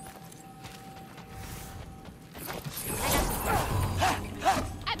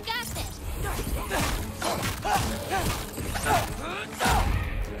 I've got this.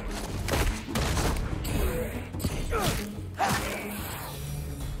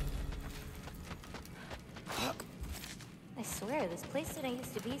 I swear, this place didn't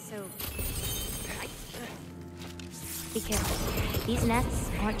used to be so... Be careful. These nests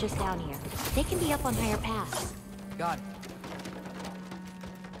aren't just down here. They can be up on higher paths. Got it.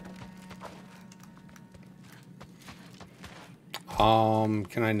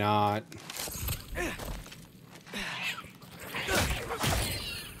 Can I not?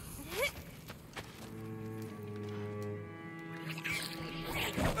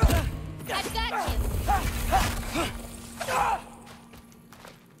 I've got you.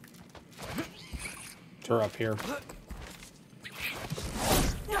 Her up here.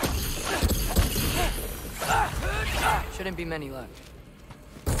 Shouldn't be many left.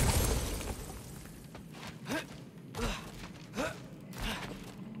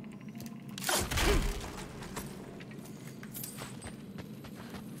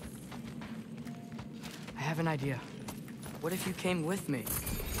 I have an idea. What if you came with me?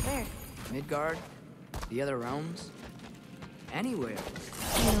 Where? Midgard? The other realms? Anywhere.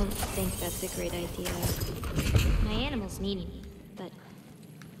 I don't think that's a great idea. My animals need me, but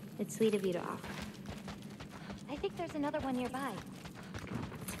it's sweet of you to offer. I think there's another one nearby.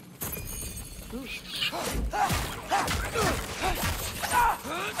 Ooh.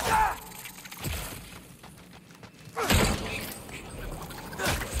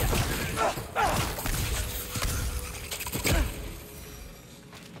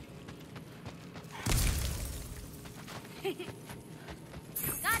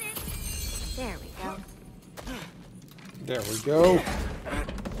 Got it. There we go. There we go.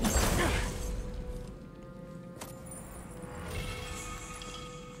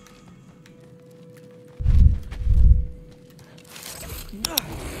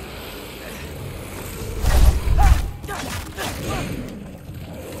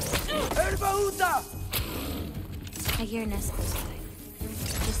 I hear a nest close by.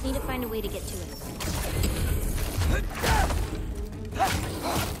 Just need to find a way to get to it.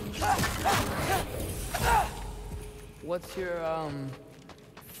 What's your,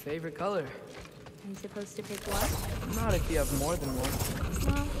 favorite color? I'm supposed to pick one? Not if you have more than one.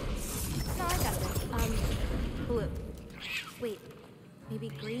 Well, no, I got this. Blue. Wait, maybe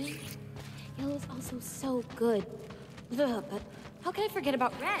green? Yellow is also so good. Ugh, but how can I forget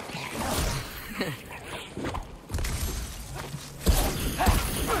about red?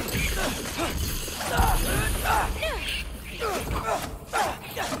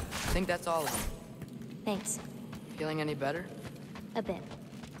 I think that's all of them. Thanks. Feeling any better? A bit.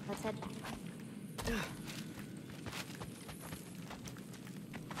 Let's head back.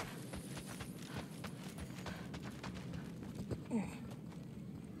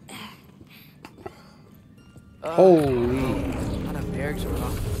 Holy. Not a berg's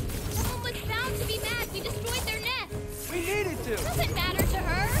rock. Someone was bound to be mad. We destroyed their nest. We needed to.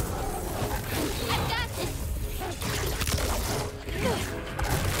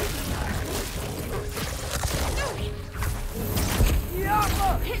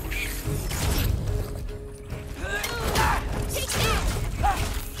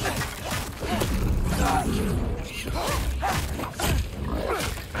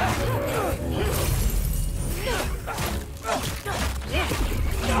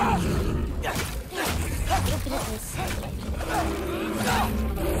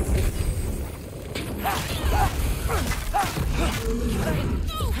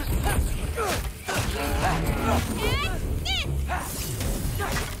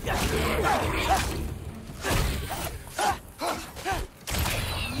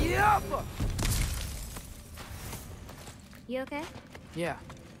 Yeah.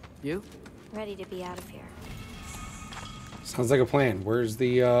 You? Ready to be out of here. Sounds like a plan. Where's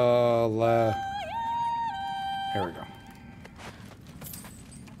the, There we go.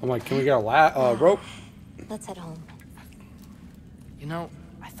 I'm like, can we get a rope? Let's head home. You know,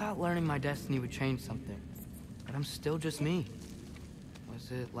 I thought learning my destiny would change something. But I'm still just me.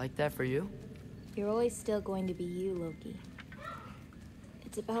 Was it like that for you? You're always still going to be you, Loki.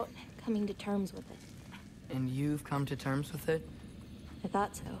 It's about coming to terms with it. And you've come to terms with it? I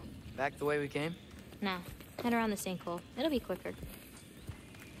thought so. Back the way we came? Nah, head around the sinkhole. It'll be quicker.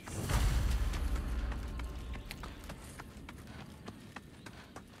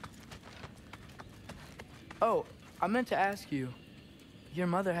 Oh, I meant to ask you. Your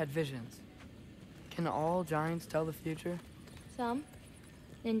mother had visions. Can all giants tell the future? Some.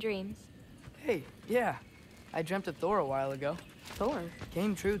 In dreams. Hey, yeah. I dreamt of Thor a while ago. Thor?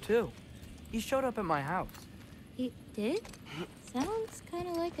 Came true, too. He showed up at my house. He did? Sounds kind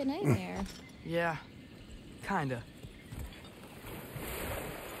of like a nightmare. Yeah, kinda.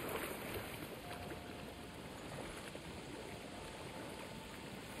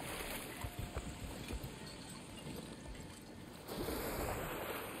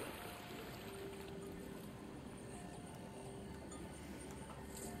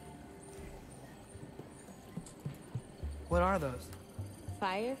 What are those?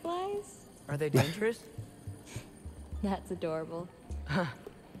 Fireflies? Are they dangerous? That's adorable.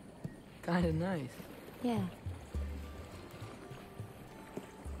 Kinda nice. Yeah.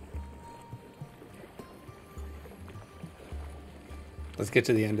 Let's get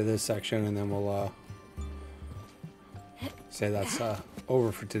to the end of this section and then we'll say that's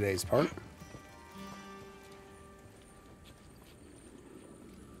over for today's part.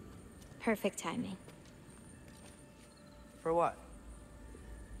 Perfect timing. For what?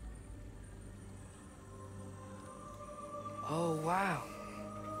 Oh, wow.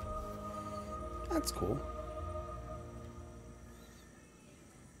 That's cool.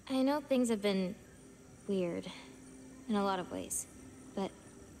 I know things have been weird in a lot of ways, but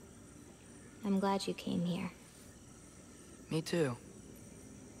I'm glad you came here. Me too.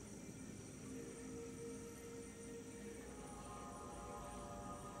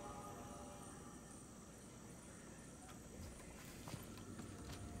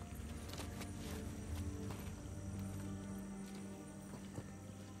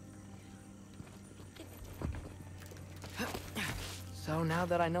 So now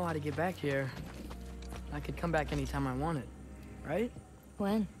that I know how to get back here, I could come back anytime I wanted, right?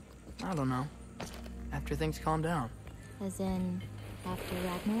 When? I don't know. After things calm down. As in, after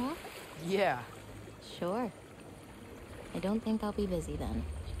Ragnarok? Yeah. Sure. I don't think I'll be busy then.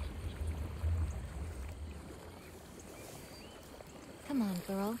 Come on,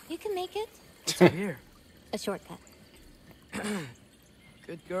 girl. You can make it. What's up here? A shortcut.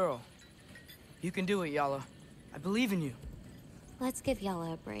 Good girl. You can do it, Yala. I believe in you. Let's give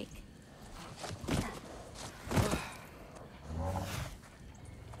Yala a break.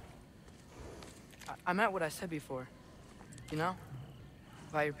 I meant what I said before. You know?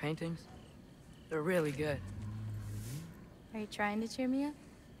 About your paintings. They're really good. Are you trying to cheer me up?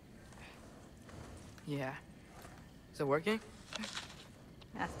 Yeah. Is it working?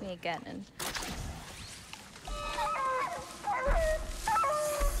 Ask me again and...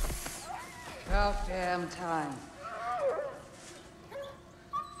 About damn time.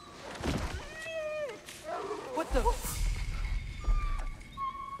 What the?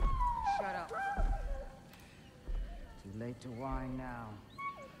 Shut up. Too late to whine now.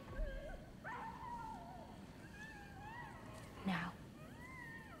 Now.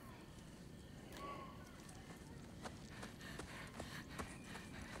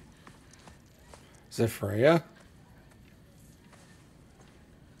 Is it Freya?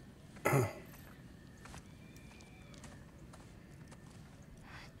 Damn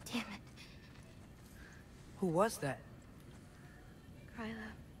it. Who was that?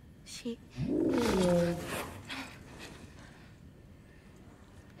 Kryla. She...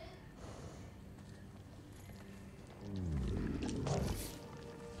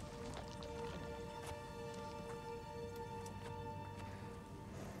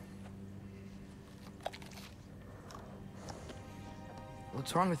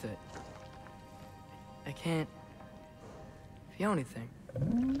 What's wrong with it? I can't feel anything.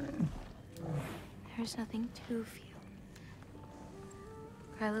 There's nothing to feel.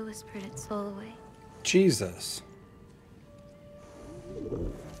 Kryla whispered its soul away. Jesus.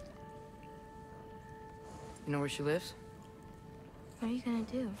 You know where she lives? What are you gonna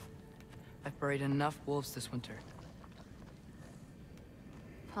do? I've buried enough wolves this winter.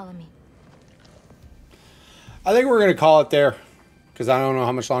 Follow me. I think we're going to call it there. because I don't know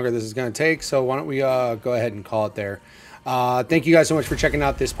how much longer this is going to take. So why don't we go ahead and call it there. Thank you guys so much for checking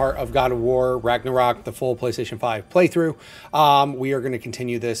out this part of God of War Ragnarok, the full PlayStation 5 playthrough. We are going to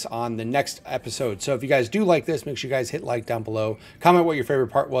continue this on the next episode. So if you guys do like this, make sure you guys hit like down below. Comment what your favorite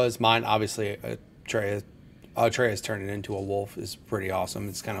part was. Mine, obviously, Atreus turning into a wolf is pretty awesome.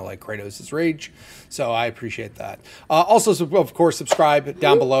 It's kind of like Kratos' rage, so I appreciate that. Also, of course, subscribe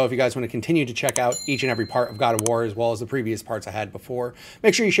down below if you guys want to continue to check out each and every part of God of War, as well as the previous parts I had before.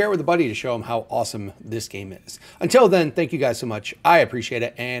 Make sure you share it with a buddy to show them how awesome this game is. Until then, thank you guys so much. I appreciate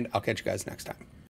it, and I'll catch you guys next time.